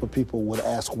newspaper people would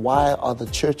ask, why are the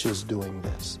churches doing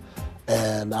this?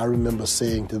 And I remember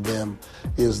saying to them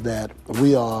is that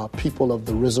we are people of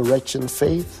the resurrection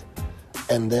faith,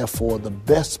 and therefore the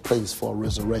best place for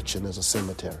resurrection is a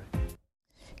cemetery.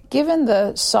 Given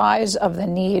the size of the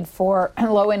need for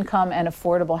low-income and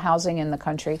affordable housing in the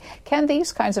country, can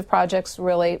these kinds of projects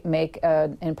really make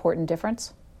an important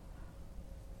difference?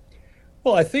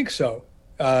 Well, I think so.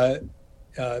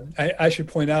 I should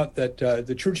point out that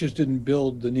the churches didn't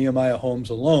build the Nehemiah homes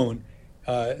alone.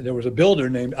 There was a builder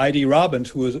named I.D. Robbins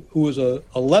who was a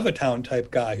Levittown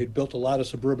type guy who'd built a lot of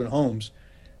suburban homes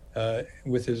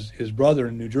with his brother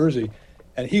in New Jersey,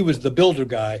 and he was the builder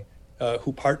guy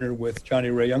who partnered with Johnny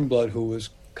Ray Youngblood, who was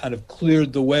kind of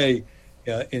cleared the way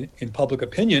in public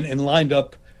opinion and lined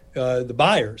up the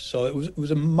buyers. So it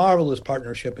was a marvelous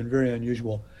partnership and very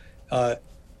unusual.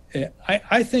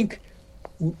 I think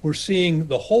we're seeing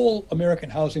the whole American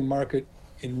housing market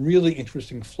in really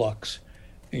interesting flux,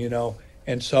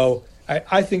 and so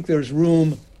I think there's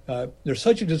room. There's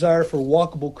such a desire for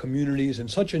walkable communities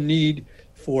and such a need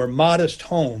for modest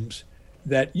homes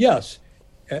that, yes,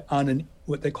 on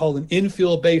what they call an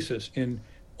infill basis in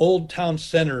old town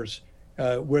centers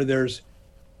where there's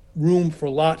room for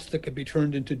lots that can be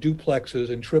turned into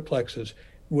duplexes and triplexes,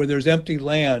 where there's empty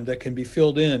land that can be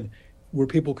filled in, where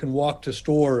people can walk to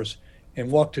stores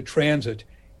and walk to transit.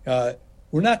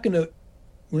 We're not going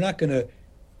to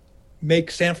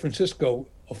make San Francisco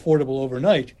affordable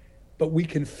overnight, but we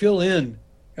can fill in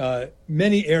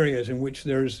many areas in which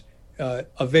there's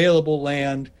available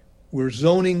land, where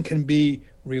zoning can be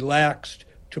relaxed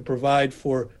to provide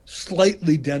for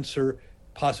slightly denser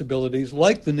possibilities,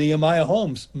 like the Nehemiah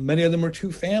homes. Many of them are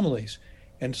two families.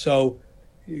 And so,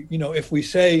 if we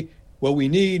say, well, we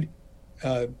need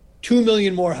 2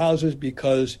 million more houses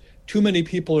because too many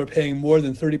people are paying more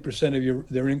than 30% of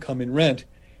their income in rent,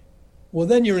 well,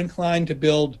 then you're inclined to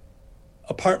build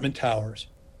apartment towers.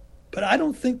 But I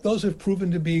don't think those have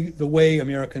proven to be the way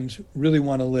Americans really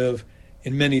want to live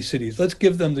in many cities. Let's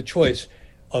give them the choice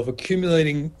of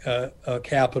accumulating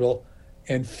capital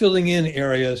and filling in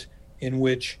areas in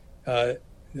which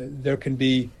there can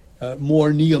be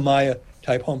more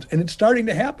Nehemiah-type homes. And it's starting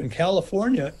to happen.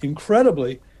 California,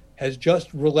 incredibly, has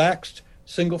just relaxed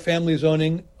single-family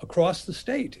zoning across the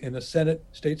state in a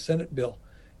state Senate bill,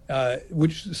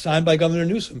 which is signed by Governor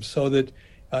Newsom, so that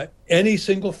any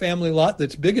single-family lot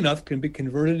that's big enough can be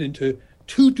converted into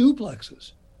 2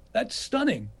 duplexes. That's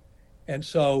stunning. And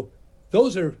so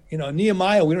those are,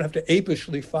 Nehemiah, we don't have to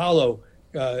apishly follow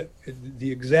the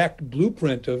exact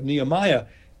blueprint of Nehemiah.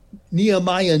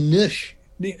 Nehemiah-ish,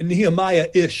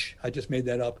 I just made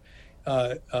that up,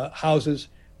 houses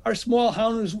are small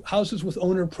houses with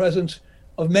owner presence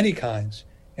of many kinds.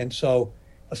 And so,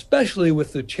 especially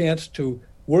with the chance to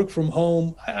work from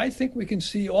home, I think we can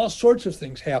see all sorts of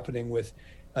things happening with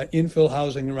infill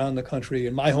housing around the country.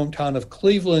 In my hometown of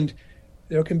Cleveland,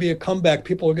 there can be a comeback.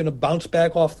 People are going to bounce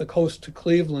back off the coast to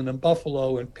Cleveland and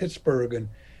Buffalo and Pittsburgh. And,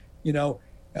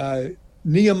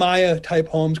 Nehemiah-type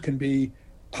homes can be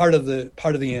part of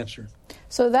the answer.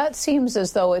 So that seems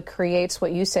as though it creates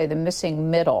what you say, the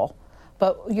missing middle.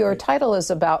 But your title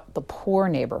is about the poor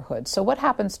neighborhood. So what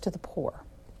happens to the poor?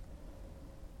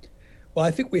 Well,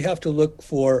 I think we have to look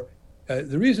for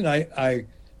the reason I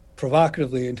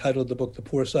provocatively entitled the book "The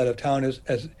Poor Side of Town" is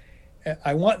as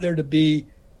I want there to be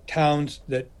towns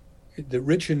that the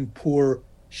rich and poor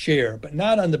share, but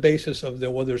not on the basis of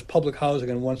there's public housing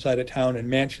on one side of town and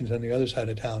mansions on the other side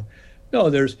of town. No,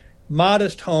 there's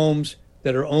modest homes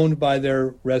that are owned by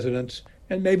their residents,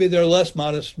 and maybe they're less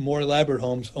modest, more elaborate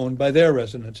homes owned by their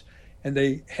residents, and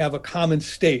they have a common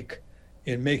stake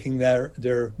in making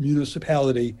their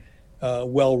municipality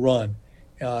well run.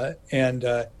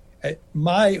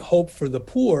 My hope for the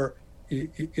poor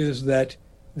is that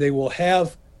they will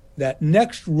have that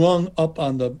next rung up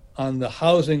on the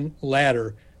housing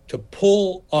ladder to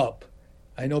pull up.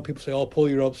 I know people say, "Oh, pull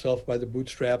yourself by the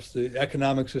bootstraps. The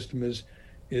economic system is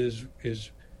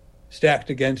stacked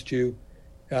against you."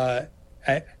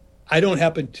 I don't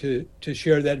happen to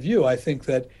share that view. I think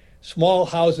that small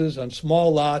houses on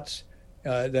small lots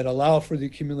that allow for the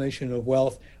accumulation of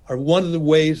wealth are one of the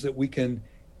ways that we can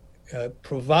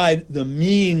provide the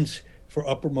means for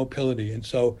upward mobility. And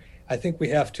so I think we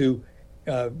have to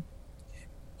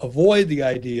avoid the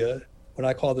idea, what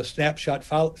I call the snapshot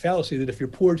fallacy, that if you're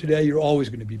poor today, you're always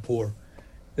going to be poor,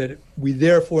 that we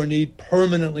therefore need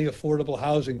permanently affordable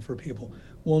housing for people.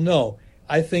 Well, no.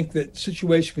 I think that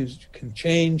situations can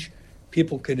change.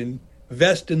 People can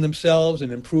invest in themselves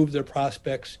and improve their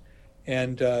prospects.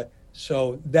 And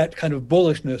so that kind of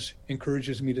bullishness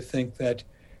encourages me to think that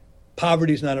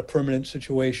poverty is not a permanent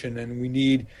situation, and we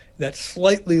need that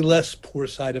slightly less poor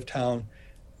side of town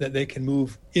that they can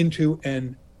move into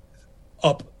and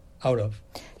up out of.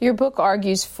 Your book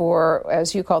argues for,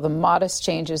 as you call them, modest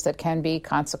changes that can be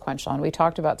consequential. And we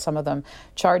talked about some of them: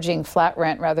 charging flat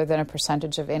rent rather than a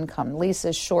percentage of income,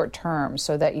 leases short term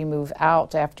so that you move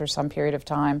out after some period of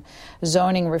time,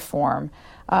 zoning reform.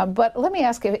 But let me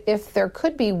ask if there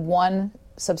could be one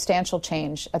substantial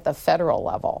change at the federal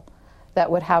level that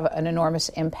would have an enormous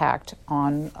impact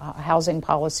on housing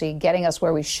policy, getting us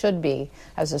where we should be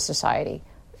as a society.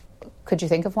 Could you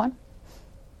think of one?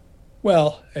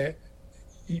 Well,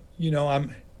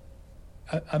 I'm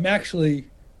actually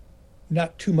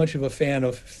not too much of a fan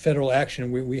of federal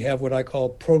action. We have what I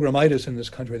call programitis in this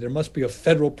country. There must be a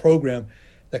federal program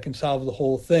that can solve the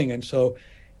whole thing. And so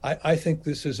I think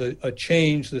this is a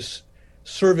change, this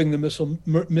serving the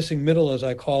missing middle, as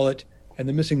I call it, and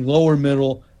the missing lower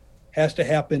middle has to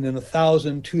happen in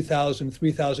 1,000, 2,000,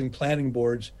 3,000 planning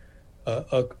boards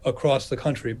across the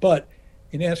country. But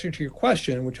in answer to your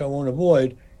question, which I won't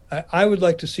avoid, I would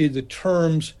like to see the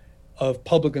terms of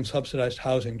public and subsidized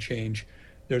housing change.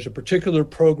 There's a particular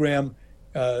program,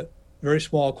 very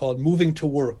small, called Moving to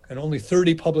Work, and only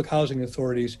 30 public housing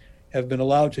authorities have been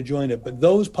allowed to join it. But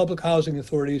those public housing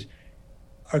authorities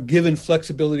are given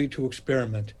flexibility to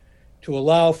experiment, to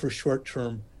allow for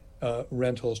short-term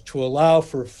rentals, to allow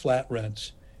for flat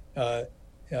rents, to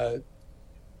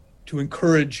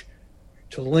encourage,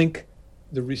 to link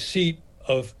the receipt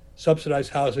of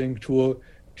subsidized housing to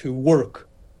work.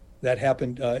 That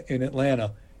happened in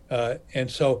Atlanta.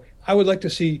 And so I would like to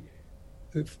see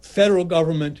the federal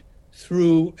government,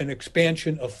 through an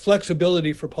expansion of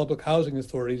flexibility for public housing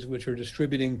authorities, which are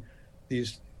distributing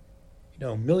these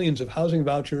millions of housing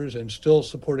vouchers and still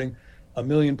supporting 1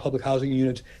 million public housing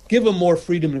units, give them more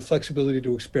freedom and flexibility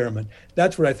to experiment.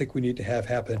 That's what I think we need to have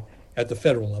happen at the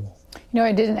federal level.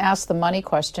 I didn't ask the money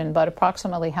question, but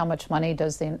approximately how much money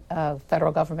does the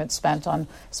federal government spend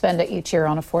each year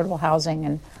on affordable housing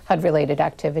and HUD-related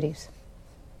activities?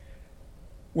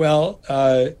 Well,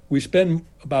 we spend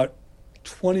about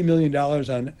 $20 million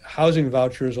on housing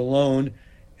vouchers alone,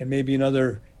 and maybe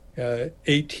another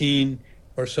 18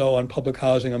 or so on public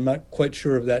housing. I'm not quite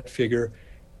sure of that figure.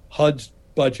 HUD's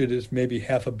budget is maybe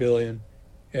 $500 million,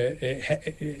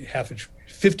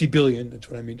 $50 billion, that's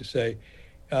what I mean to say.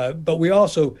 But we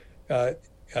also have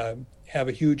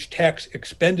a huge tax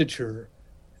expenditure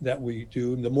that we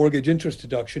do. The mortgage interest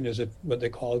deduction is what they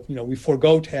call it. We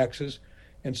forego taxes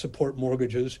and support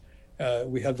mortgages.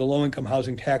 We have the low-income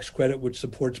housing tax credit, which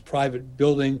supports private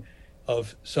building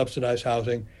of subsidized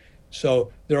housing.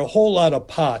 So there are a whole lot of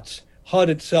pots.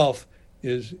 HUD itself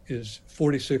is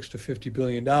 $46 to $50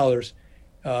 billion.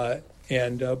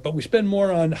 But we spend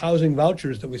more on housing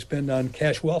vouchers than we spend on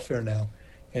cash welfare now.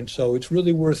 And so it's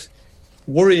really worth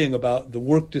worrying about the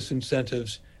work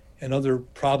disincentives and other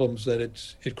problems that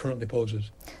it currently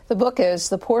poses. The book is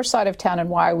The Poor Side of Town and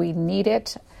Why We Need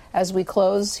It. As we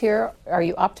close here, are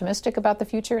you optimistic about the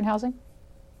future in housing?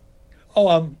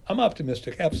 Oh, I'm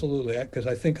optimistic, absolutely, because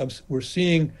I think we're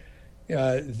seeing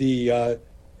the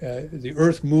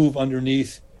earth move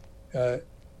underneath the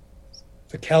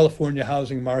California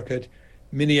housing market.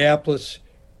 Minneapolis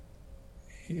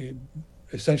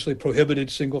essentially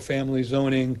prohibited single-family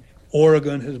zoning.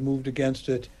 Oregon has moved against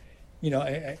it.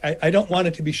 I don't want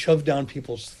it to be shoved down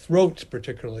people's throats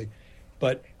particularly,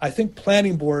 but I think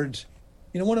planning boards,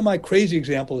 one of my crazy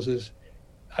examples is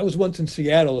I was once in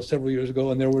Seattle several years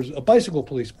ago, and there was a bicycle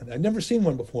policeman. I'd never seen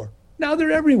one before. Now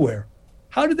they're everywhere.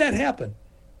 How did that happen?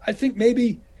 I think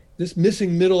maybe this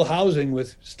missing middle housing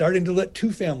with starting to let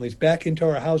 2 families back into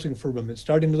our housing firmament,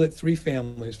 starting to let 3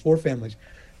 families, 4 families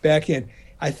back in.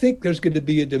 I think there's going to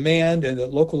be a demand, and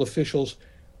that local officials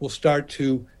will start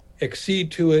to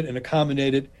accede to it and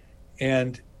accommodate it.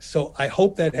 And so I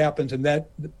hope that happens, and that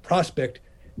the prospect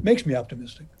makes me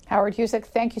optimistic. Howard Husock,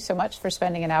 thank you so much for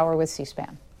spending an hour with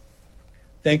C-SPAN.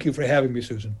 Thank you for having me,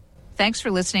 Susan. Thanks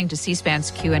for listening to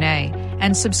C-SPAN's Q&A,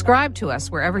 and subscribe to us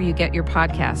wherever you get your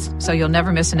podcasts so you'll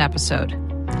never miss an episode.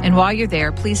 And while you're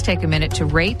there, please take a minute to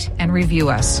rate and review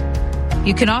us.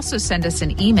 You can also send us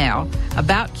an email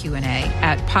about Q&A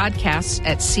at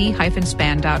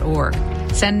podcasts@c-span.org.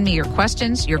 Send me your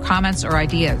questions, your comments, or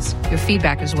ideas. Your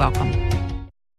feedback is welcome.